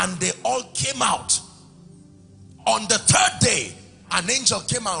 and they all came out. On the 3rd day, an angel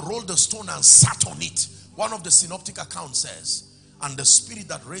came and rolled the stone and sat on it. One of the synoptic accounts says, and the spirit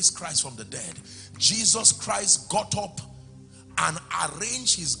that raised Christ from the dead, Jesus Christ got up and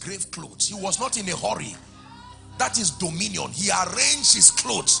arranged his grave clothes. He was not in a hurry. That is dominion. He arranged his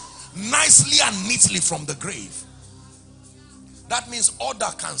clothes nicely and neatly from the grave. That means order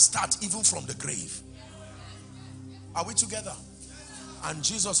can start even from the grave. Are we together? And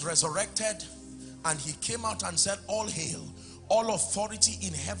Jesus resurrected, and he came out and said, all hail, all authority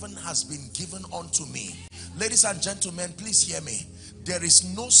in heaven has been given unto me. Ladies and gentlemen, please hear me. There is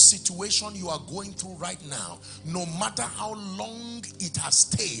no situation you are going through right now, no matter how long it has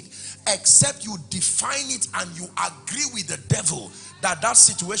stayed, except you define it and you agree with the devil that that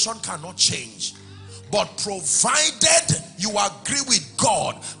situation cannot change. But provided you agree with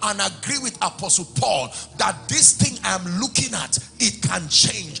God and agree with Apostle Paul that this thing I'm looking at, it can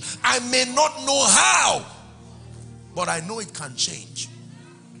change. I may not know how, but I know it can change.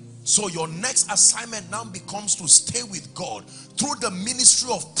 So your next assignment now becomes to stay with God through the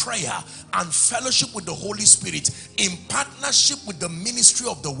ministry of prayer and fellowship with the Holy Spirit in partnership with the ministry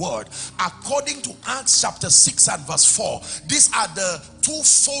of the word. According to Acts chapter 6 and verse 4, these are the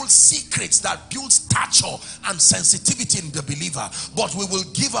twofold secrets that build stature and sensitivity in the believer. But we will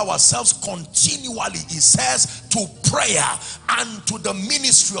give ourselves continually, it says, to prayer and to the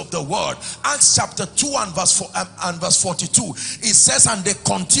ministry of the word. Acts chapter 2 and verse 42, it says, and they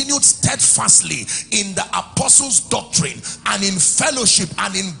continued steadfastly in the apostles' doctrine and in fellowship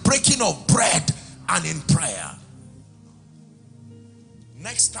and in breaking of bread and in prayer.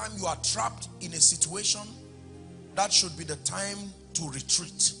 Next time you are trapped in a situation, that should be the time to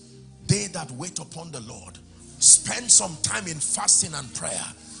retreat. They that wait upon the Lord, spend some time in fasting and prayer.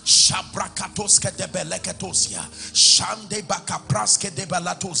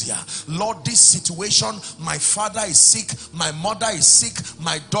 Lord, this situation, my father is sick, my mother is sick,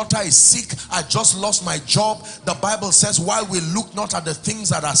 my daughter is sick, I just lost my job. The Bible says, while we look not at the things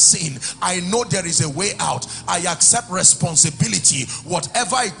that are seen, I know there is a way out. I accept responsibility.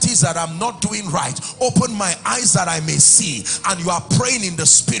 Whatever it is that I'm not doing right, open my eyes that I may see. And you are praying in the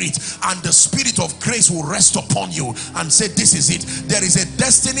spirit, and the spirit of grace will rest upon you and say, this is it. There is a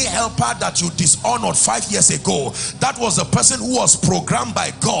destiny helper that you dishonored 5 years ago. That was the person who was programmed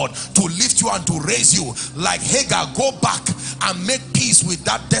by God to lift you and to raise you. Like Hagar, go back and make peace with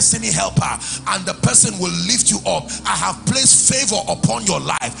that destiny helper, and the person will lift you up. I have placed favor upon your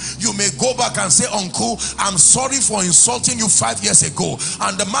life. You may go back and say, uncle, I'm sorry for insulting you 5 years ago.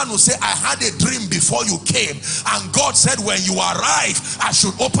 And the man will say, I had a dream before you came, and God said when you arrive I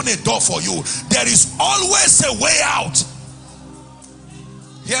should open a door for you. There is always a way out.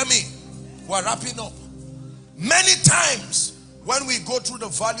 Hear me, we're wrapping up. Many times when we go through the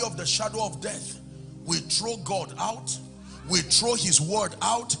valley of the shadow of death, we throw God out, we throw his word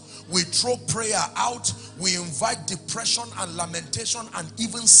out, we throw prayer out, we invite depression and lamentation and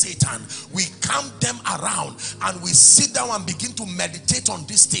even Satan. We camp them around and we sit down and begin to meditate on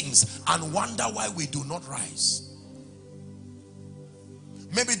these things and wonder why we do not rise.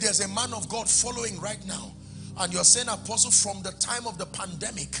 Maybe there's a man of God following right now, and you're saying, Apostle, from the time of the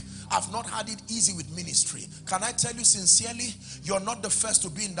pandemic, I've not had it easy with ministry. Can I tell you sincerely, you're not the first to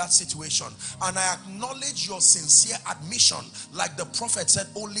be in that situation. And I acknowledge your sincere admission. Like the prophet said,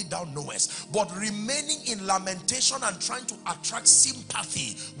 only thou knowest. But remaining in lamentation and trying to attract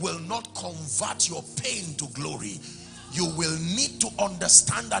sympathy will not convert your pain to glory. You will need to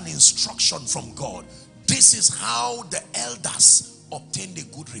understand an instruction from God. This is how the elders obtained a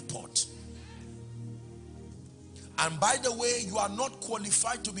good report. And by the way, you are not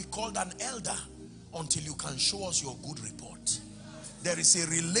qualified to be called an elder until you can show us your good report. There is a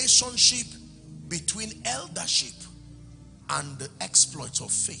relationship between eldership and the exploits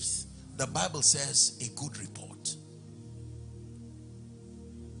of faith. The Bible says a good report.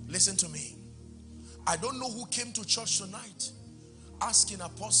 Listen to me. I don't know who came to church tonight asking,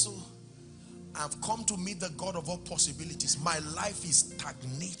 Apostle, I've come to meet the God of all possibilities. My life is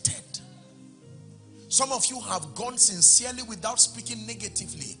stagnated. Some of you have gone sincerely without speaking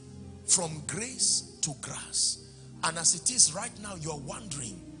negatively from grace to grass. And as it is right now, you're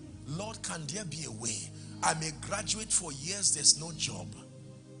wondering, Lord, can there be a way? I'm a graduate for years, there's no job.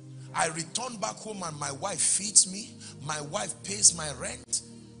 I return back home and my wife feeds me. My wife pays my rent.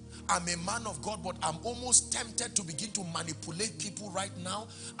 I'm a man of God, but I'm almost tempted to begin to manipulate people right now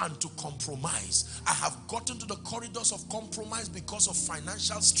and to compromise. I have gotten to the corridors of compromise because of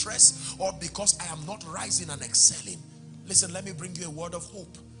financial stress or because I am not rising and excelling. Listen, let me bring you a word of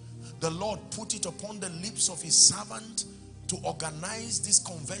hope. The Lord put it upon the lips of his servant to organize this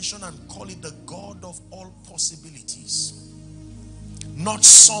convention and call it the God of all possibilities. Not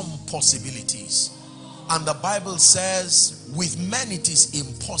some possibilities. And the Bible says, with men it is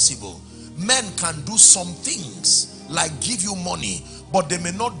impossible. Men can do some things like give you money, but they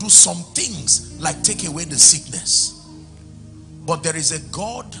may not do some things like take away the sickness. But there is a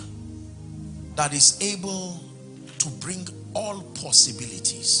God that is able to bring all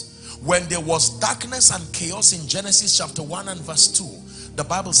possibilities. When there was darkness and chaos in Genesis chapter 1 and verse 2, the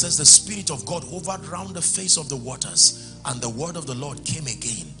Bible says the Spirit of God hovered round the face of the waters, and the word of the Lord came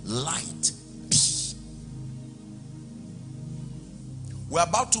again. Light be. We're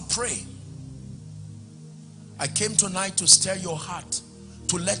about to pray. I came tonight to stir your heart,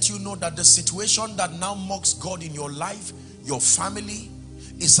 to let you know that the situation that now mocks God in your life, your family,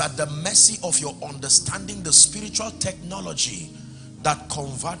 is at the mercy of your understanding the spiritual technology that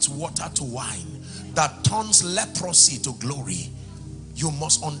converts water to wine, that turns leprosy to glory. You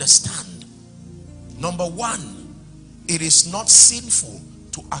must understand. Number one, it is not sinful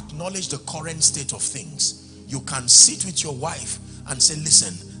to acknowledge the current state of things. You can sit with your wife and say,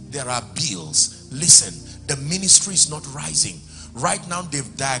 listen, there are bills. Listen, the ministry is not rising. Right now,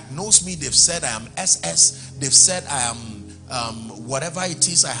 they've diagnosed me. They've said I am SS. They've said I am whatever it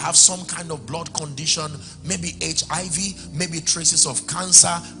is. I have some kind of blood condition, maybe HIV, maybe traces of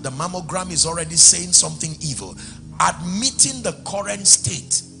cancer. The mammogram is already saying something evil. Admitting the current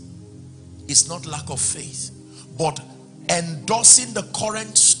state is not lack of faith, but endorsing the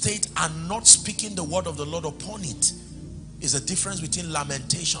current state and not speaking the word of the Lord upon it is a difference between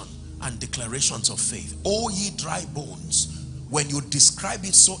lamentation and declarations of faith. O ye dry bones, when you describe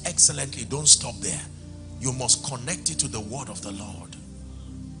it so excellently, don't stop there. You must connect it to the word of the Lord.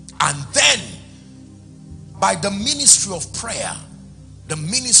 And then, by the ministry of prayer, the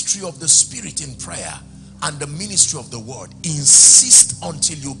ministry of the Spirit in prayer, and the ministry of the word, insist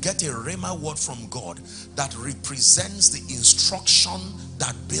until you get a rhema word from God that represents the instruction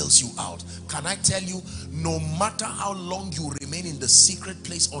that bails you out. Can I tell you, no matter how long you remain in the secret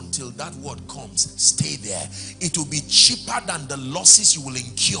place until that word comes, stay there. It will be cheaper than the losses you will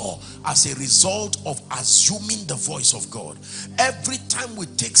incur as a result of assuming the voice of God. Every time we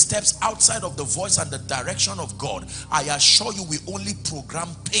take steps outside of the voice and the direction of God, I assure you we only program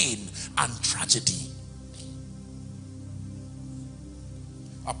pain and tragedy.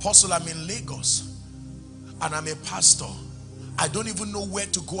 Apostle, I'm in Lagos and I'm a pastor. I don't even know where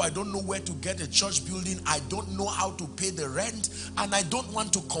to go. I don't know where to get a church building. I don't know how to pay the rent, and I don't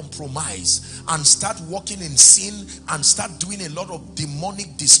want to compromise and start walking in sin and start doing a lot of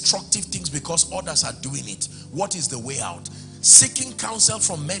demonic, destructive things because others are doing it. What is the way out? Seeking counsel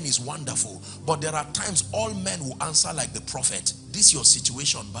from men is wonderful, but there are times all men will answer like the prophet. This is your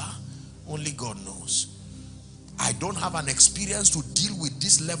situation, bah? Only God knows. I don't have an experience to deal with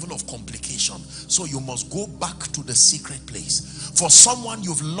this level of complication. So you must go back to the secret place. For someone,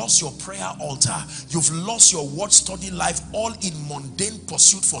 you've lost your prayer altar. You've lost your word study life, all in mundane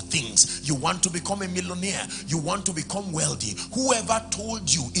pursuit for things. You want to become a millionaire. You want to become wealthy. Whoever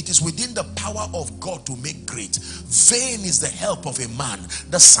told you it is within the power of God to make great? Vain is the help of a man.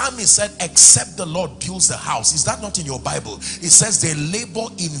 The psalmist said, except the Lord builds the house. Is that not in your Bible? It says they labor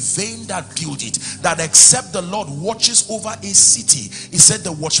in vain that build it. That except the Lord watches over a city, he said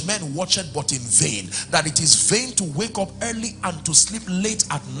the watchman watcheth but in vain. That it is vain to wake up early and to sleep late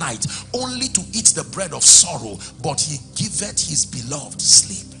at night, only to eat the bread of sorrow, but he giveth his beloved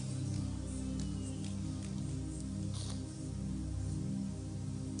sleep.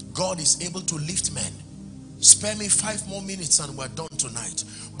 God is able to lift men. Spare me 5 more minutes and we're done tonight.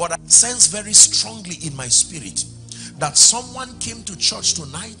 But I sense very strongly in my spirit that someone came to church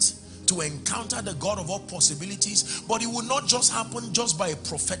tonight to encounter the God of all possibilities, but it will not just happen just by a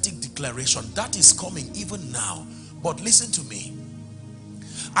prophetic declaration. That is coming even now. But listen to me.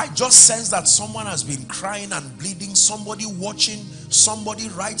 I just sense that someone has been crying and bleeding, somebody watching, somebody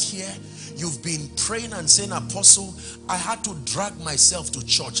right here. You've been praying and saying, Apostle, I had to drag myself to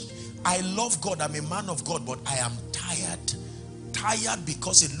church. I love God, I'm a man of God, but I am tired. Tired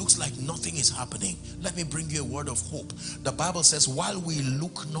because it looks like nothing is happening. Let me bring you a word of hope. The Bible says, while we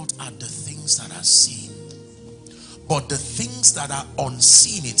look not at the things that are seen, but the things that are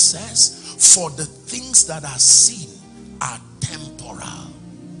unseen, it says, for the things that are seen are temporal.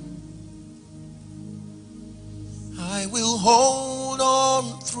 I will hold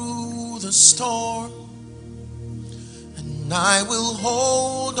on through the storm, and I will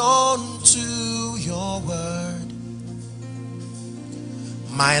hold on to your word.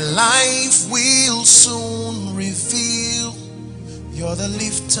 My life will soon reveal you're the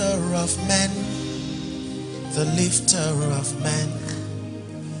lifter of men, the lifter of men.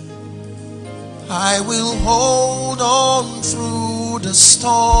 I will hold on through the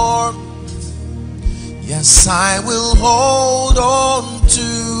storm. Yes, I will hold on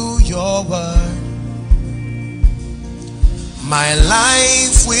to your word. My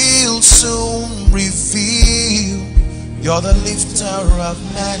life will soon reveal you're the lifter of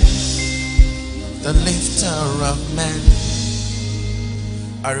men, the lifter of men.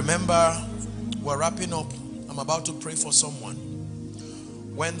 I remember we're wrapping up. I'm about to pray for someone.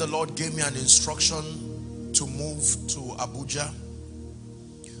 When the Lord gave me an instruction to move to Abuja.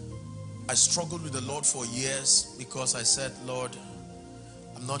 I struggled with the Lord for years because I said, Lord,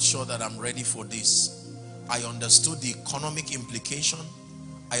 I'm not sure that I'm ready for this. I understood the economic implication.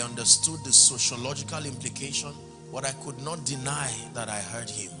 I understood the sociological implication, but I could not deny that I heard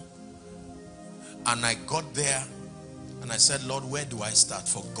him. And I got there and I said, Lord, where do I start,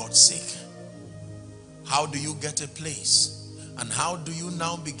 for God's sake? How do you get a place? And how do you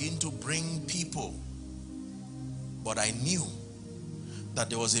now begin to bring people? But I knew that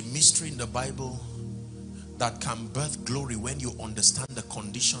there was a mystery in the Bible that can birth glory when you understand the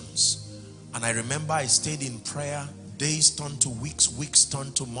conditions. And I remember I stayed in prayer. Days turned to weeks, weeks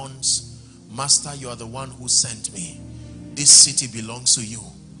turned to months. Master, you are the one who sent me. This city belongs to you.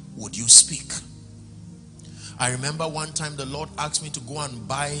 Would you speak? I remember one time the Lord asked me to go and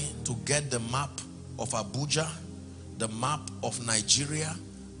get the map of Abuja, the map of Nigeria,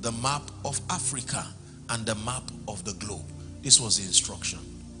 the map of Africa, and the map of the globe. This was the instruction.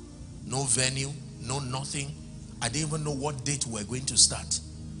 No venue, no nothing. I didn't even know what date we were going to start.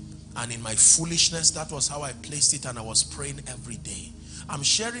 And in my foolishness, that was how I placed it, and I was praying every day. I'm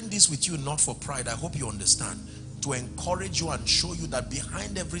sharing this with you not for pride. I hope you understand. To encourage you and show you that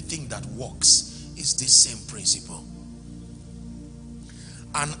behind everything that works is this same principle.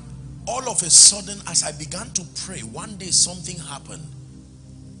 And all of a sudden, as I began to pray, one day something happened.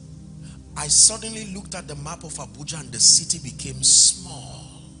 I suddenly looked at the map of Abuja and the city became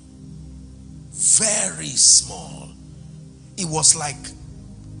small. Very small. It was like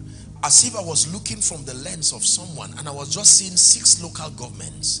as if I was looking from the lens of someone, and I was just seeing 6 local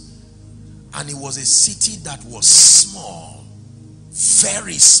governments. And it was a city that was small.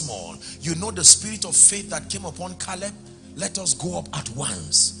 Very small. You know the spirit of faith that came upon Caleb? Let us go up at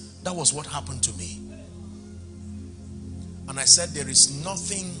once. That was what happened to me. And I said, there is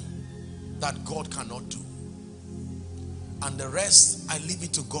nothing that God cannot do. And the rest, I leave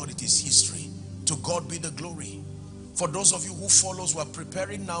it to God. It is history. To God be the glory. For those of you who follows, we're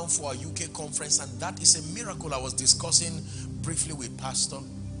preparing now for our UK conference, and that is a miracle. I was discussing briefly with Pastor.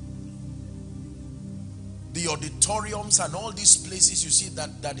 The auditoriums and all these places you see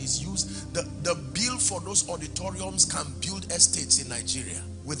that is used, the bill for those auditoriums can build estates in Nigeria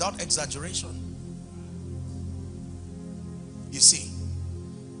without exaggeration. You see.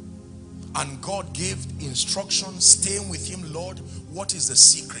 And God gave instructions, staying with him. Lord, what is the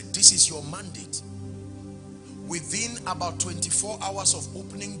secret? This is your mandate. Within about 24 hours of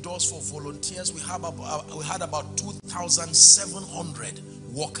opening doors for volunteers, we had about 2,700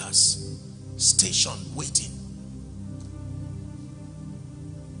 workers stationed, waiting.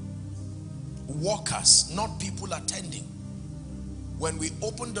 Workers, not people attending. When we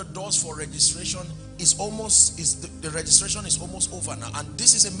opened the doors for registration, the registration is almost over now, and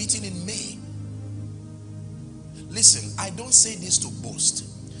this is a meeting in May. Listen, I don't say this to boast.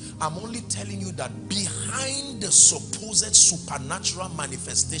 I'm only telling you that behind the supposed supernatural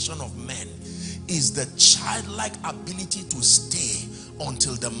manifestation of men is the childlike ability to stay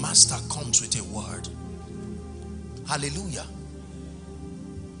until the master comes with a word. Hallelujah.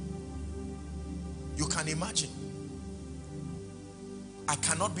 You can imagine. I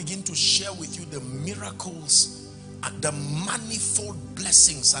cannot begin to share with you the miracles and the manifold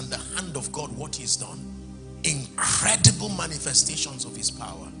blessings and the hand of God, what he's done. Incredible manifestations of his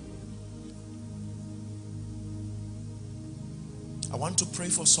power. I want to pray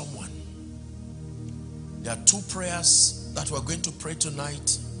for someone. There are 2 prayers that we're going to pray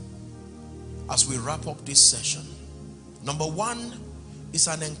tonight as we wrap up this session. Number 1 is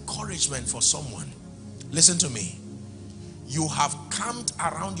an encouragement for someone. Listen to me. You have camped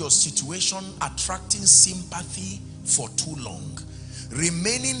around your situation, attracting sympathy for too long.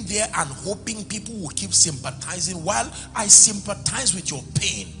 Remaining there and hoping people will keep sympathizing. While I sympathize with your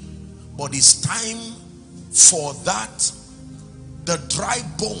pain, but it's time for the dry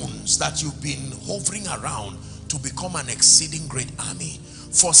bones that you've been hovering around to become an exceeding great army.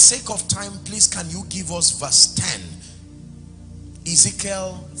 For sake of time, please can you give us verse 10?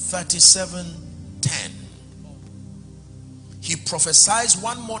 Ezekiel 37:10. He prophesies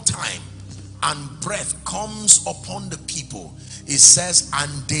one more time, and breath comes upon the people. It says,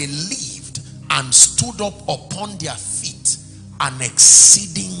 and they lived and stood up upon their feet, an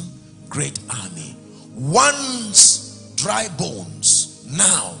exceeding great army. Once dry bones,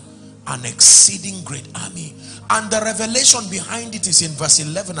 now an exceeding great army. And the revelation behind it is in verse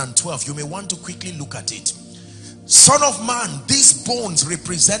 11 and 12. You may want to quickly look at it. Son of man, these bones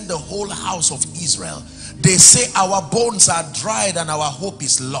represent the whole house of Israel. They say our bones are dried and our hope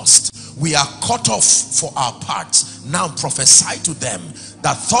is lost. We are cut off for our parts. Now prophesy to them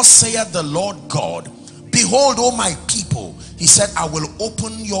that thus saith the Lord God, behold, behold, O my people, he said, I will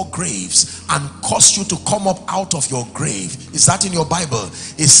open your graves and cause you to come up out of your grave. Is that in your Bible?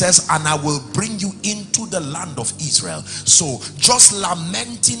 It says, and I will bring you into the land of Israel. So just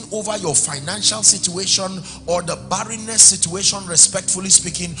lamenting over your financial situation or the barrenness situation, respectfully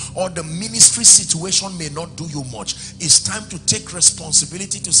speaking, or the ministry situation may not do you much. It's time to take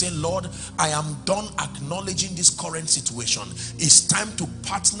responsibility to say, Lord, I am done acknowledging this current situation. It's time to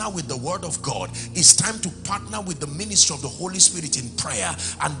partner with the word of God. It's time to partner with the ministry of the Holy Spirit in prayer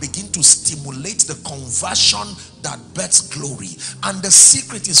and begin to stimulate the conversion that births glory. And the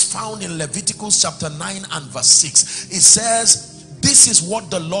secret is found in Leviticus chapter 9 and verse 6. It says, this is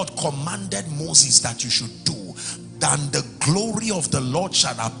what the Lord commanded Moses that you should do. Then the glory of the Lord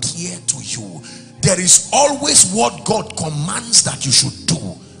shall appear to you. There is always what God commands that you should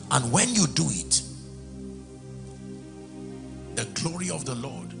do. And when you do it, the glory of the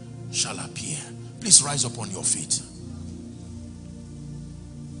Lord shall appear. Please rise up on your feet.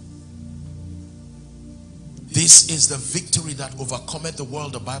 This is the victory that overcometh the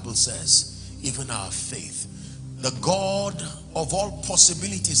world, the Bible says, even our faith. The God of all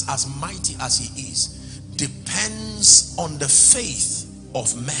possibilities, as mighty as he is, depends on the faith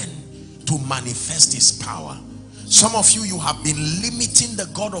of men to manifest his power. Some of you have been limiting the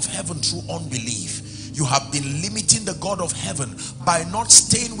God of heaven through unbelief. You have been limiting the God of heaven by not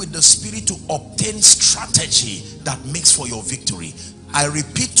staying with the Spirit to obtain strategy that makes for your victory. I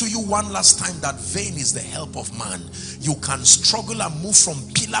repeat to you one last time that vain is the help of man. You can struggle and move from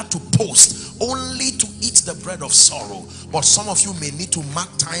pillar to post only to eat the bread of sorrow. But some of you may need to mark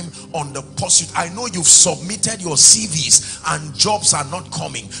time on the pursuit. I know you've submitted your CVs and jobs are not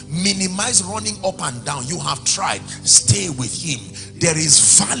coming. Minimize running up and down. You have tried. Stay with him. There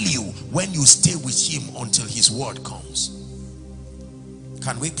is value when you stay with him until his word comes.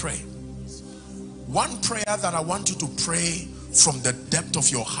 Can we pray? One prayer that I want you to pray from the depth of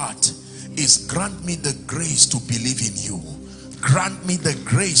your heart is, grant me the grace to believe in you. Grant me the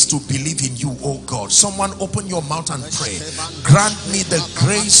grace to believe in you, oh God. Someone open your mouth and pray. Grant me the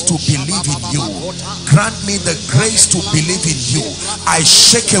grace to believe in you. Grant me the grace to believe in you. I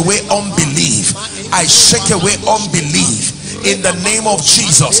shake away unbelief. I shake away unbelief. In the name of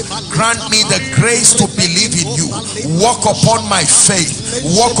Jesus, grant me the grace to believe in you. Walk upon my faith.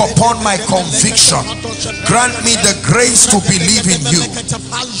 Walk upon my conviction. Grant me the grace to believe in you,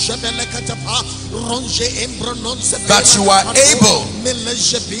 that you are able.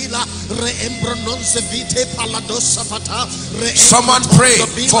 Someone pray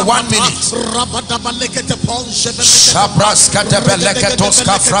for 1 minute.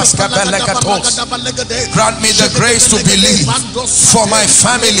 Grant me the grace to believe for my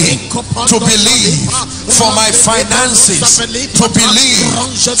family, to believe for my finances, to believe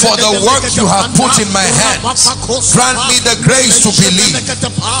for the work you have put in my hands. Grant me the grace to believe.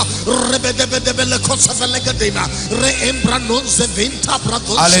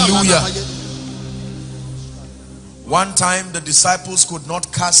 Hallelujah. One time the disciples could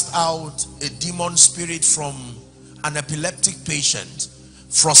not cast out a demon spirit from an epileptic patient.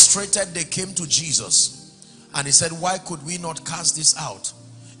 Frustrated, they came to Jesus. And he said, why could we not cast this out?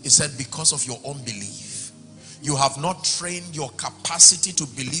 He said, because of your unbelief. You have not trained your capacity to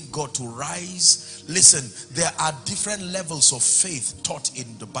believe God to rise. Listen, there are different levels of faith taught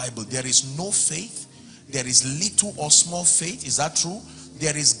in the Bible. There is no faith. There is little or small faith. Is that true?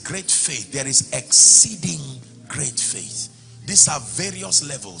 There is great faith. There is exceeding great faith. These are various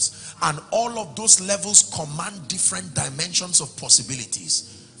levels. And all of those levels command different dimensions of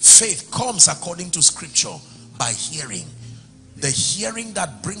possibilities. Faith comes according to scripture by hearing. The hearing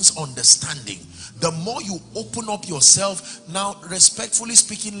that brings understanding. The more you open up yourself, now respectfully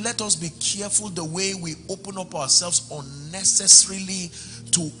speaking, let us be careful the way we open up ourselves unnecessarily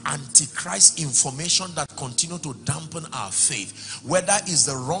to antichrist information that continue to dampen our faith. Whether it's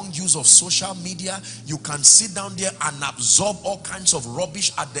the wrong use of social media, you can sit down there and absorb all kinds of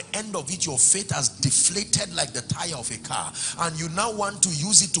rubbish. At the end of it, your faith has deflated like the tire of a car, and you now want to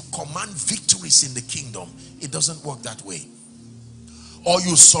use it to command victories in the kingdom. It doesn't work that way. Or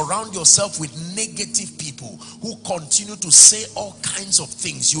you surround yourself with negative people who continue to say all kinds of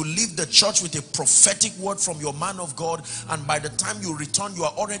things. You leave the church with a prophetic word from your man of God, and by the time you return, you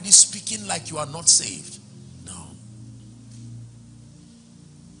are already speaking like you are not saved. No.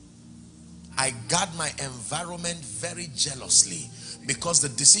 I guard my environment very jealously, because the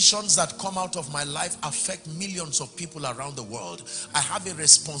decisions that come out of my life affect millions of people around the world. I have a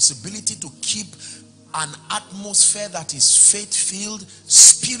responsibility to keep an atmosphere that is faith-filled,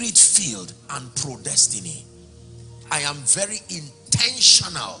 spirit-filled, and pro-destiny. I am very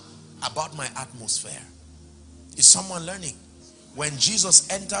intentional about my atmosphere. Is someone learning? When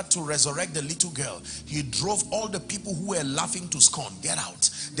Jesus entered to resurrect the little girl, he drove all the people who were laughing to scorn. Get out.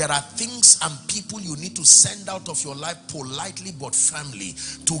 There are things and people you need to send out of your life politely but firmly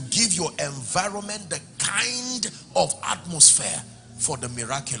to give your environment the kind of atmosphere for the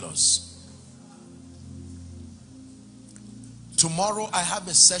miraculous. Tomorrow I have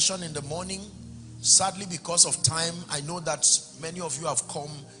a session in the morning. Sadly, because of time, I know that many of you have come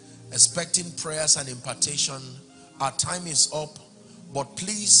expecting prayers and impartation. Our time is up, but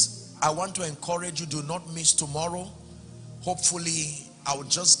please, I want to encourage you, do not miss tomorrow. Hopefully, I will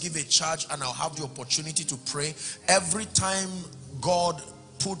just give a charge and I'll have the opportunity to pray. Every time God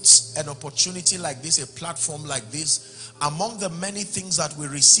puts an opportunity like this, a platform like this, among the many things that we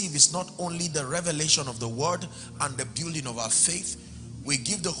receive is not only the revelation of the word and the building of our faith. We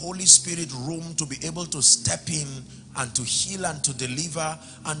give the Holy Spirit room to be able to step in and to heal and to deliver,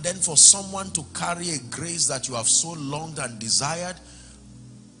 and then for someone to carry a grace that you have so longed and desired.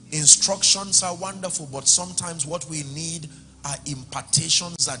 Instructions are wonderful, but sometimes what we need are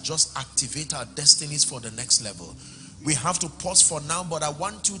impartations that just activate our destinies for the next level. We have to pause for now, but I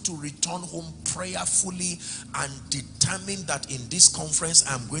want you to return home prayerfully and determine that in this conference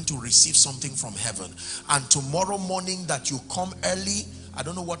I'm going to receive something from heaven. And tomorrow morning that you come early, I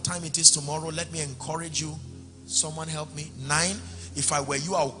don't know what time it is tomorrow, let me encourage you. Someone help me. 9. If I were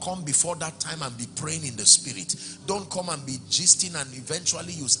you, I'll come before that time and be praying in the spirit. Don't come and be gisting and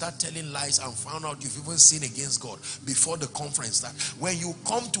eventually you start telling lies and found out you've even sinned against God before the conference starts. When you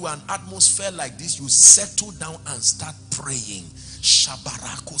come to an atmosphere like this, you settle down and start praying.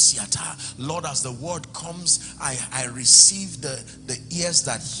 Lord, as the word comes, I receive the ears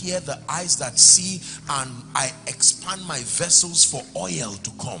that hear, the eyes that see, and I expand my vessels for oil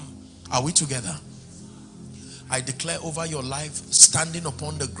to come. Are we together? I declare over your life, standing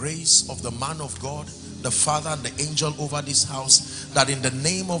upon the grace of the man of God, the Father and the angel over this house, that in the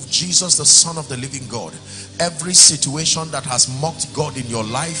name of Jesus, the Son of the living God, every situation that has mocked God in your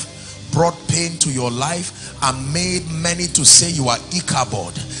life, brought pain to your life, and made many to say you are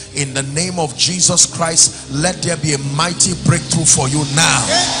Ichabod, in the name of Jesus Christ, let there be a mighty breakthrough for you now.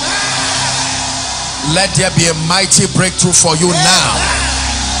 Let there be a mighty breakthrough for you now.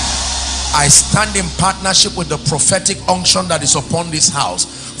 I stand in partnership with the prophetic unction that is upon this house.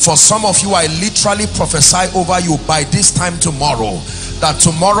 For some of you, I literally prophesy over you by this time tomorrow, that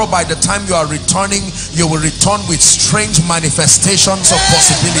tomorrow by the time you are returning, you will return with strange manifestations of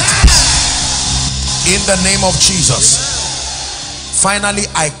possibilities. In the name of Jesus. Finally,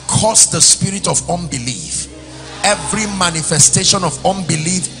 I curse the spirit of unbelief. Every manifestation of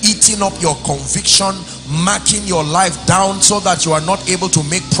unbelief eating up your conviction, marking your life down so that you are not able to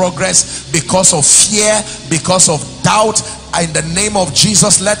make progress because of fear, because of doubt. In the name of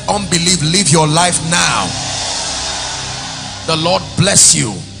Jesus, let unbelief leave your life now. The Lord bless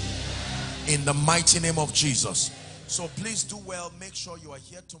you in the mighty name of Jesus. So please do well. Make sure you are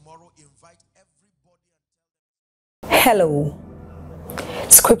here tomorrow. Invite everybody. Hello.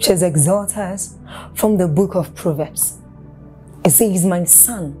 Scriptures exhort us from the book of Proverbs. It says, my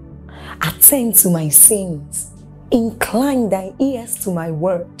son, attend to my sayings, incline thy ears to my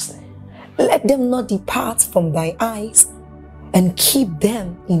words, let them not depart from thy eyes, and keep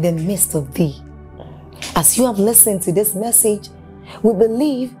them in the midst of thee. As you have listened to this message, we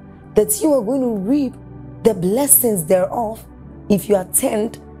believe that you are going to reap the blessings thereof if you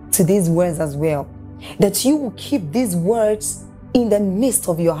attend to these words as well. That you will keep these words in the midst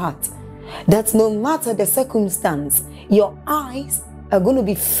of your heart, that no matter the circumstance, your eyes are going to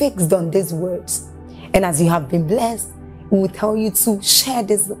be fixed on these words. And as you have been blessed, we will tell you to share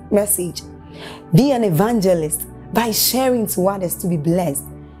this message. Be an evangelist by sharing to others to be blessed,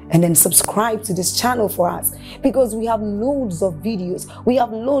 and then subscribe to this channel for us, because we have loads of videos, we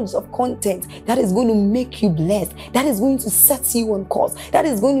have loads of content that is going to make you blessed, that is going to set you on course, that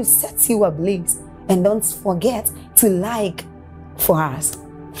is going to set you ablaze. And don't forget to like for us.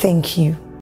 Thank you.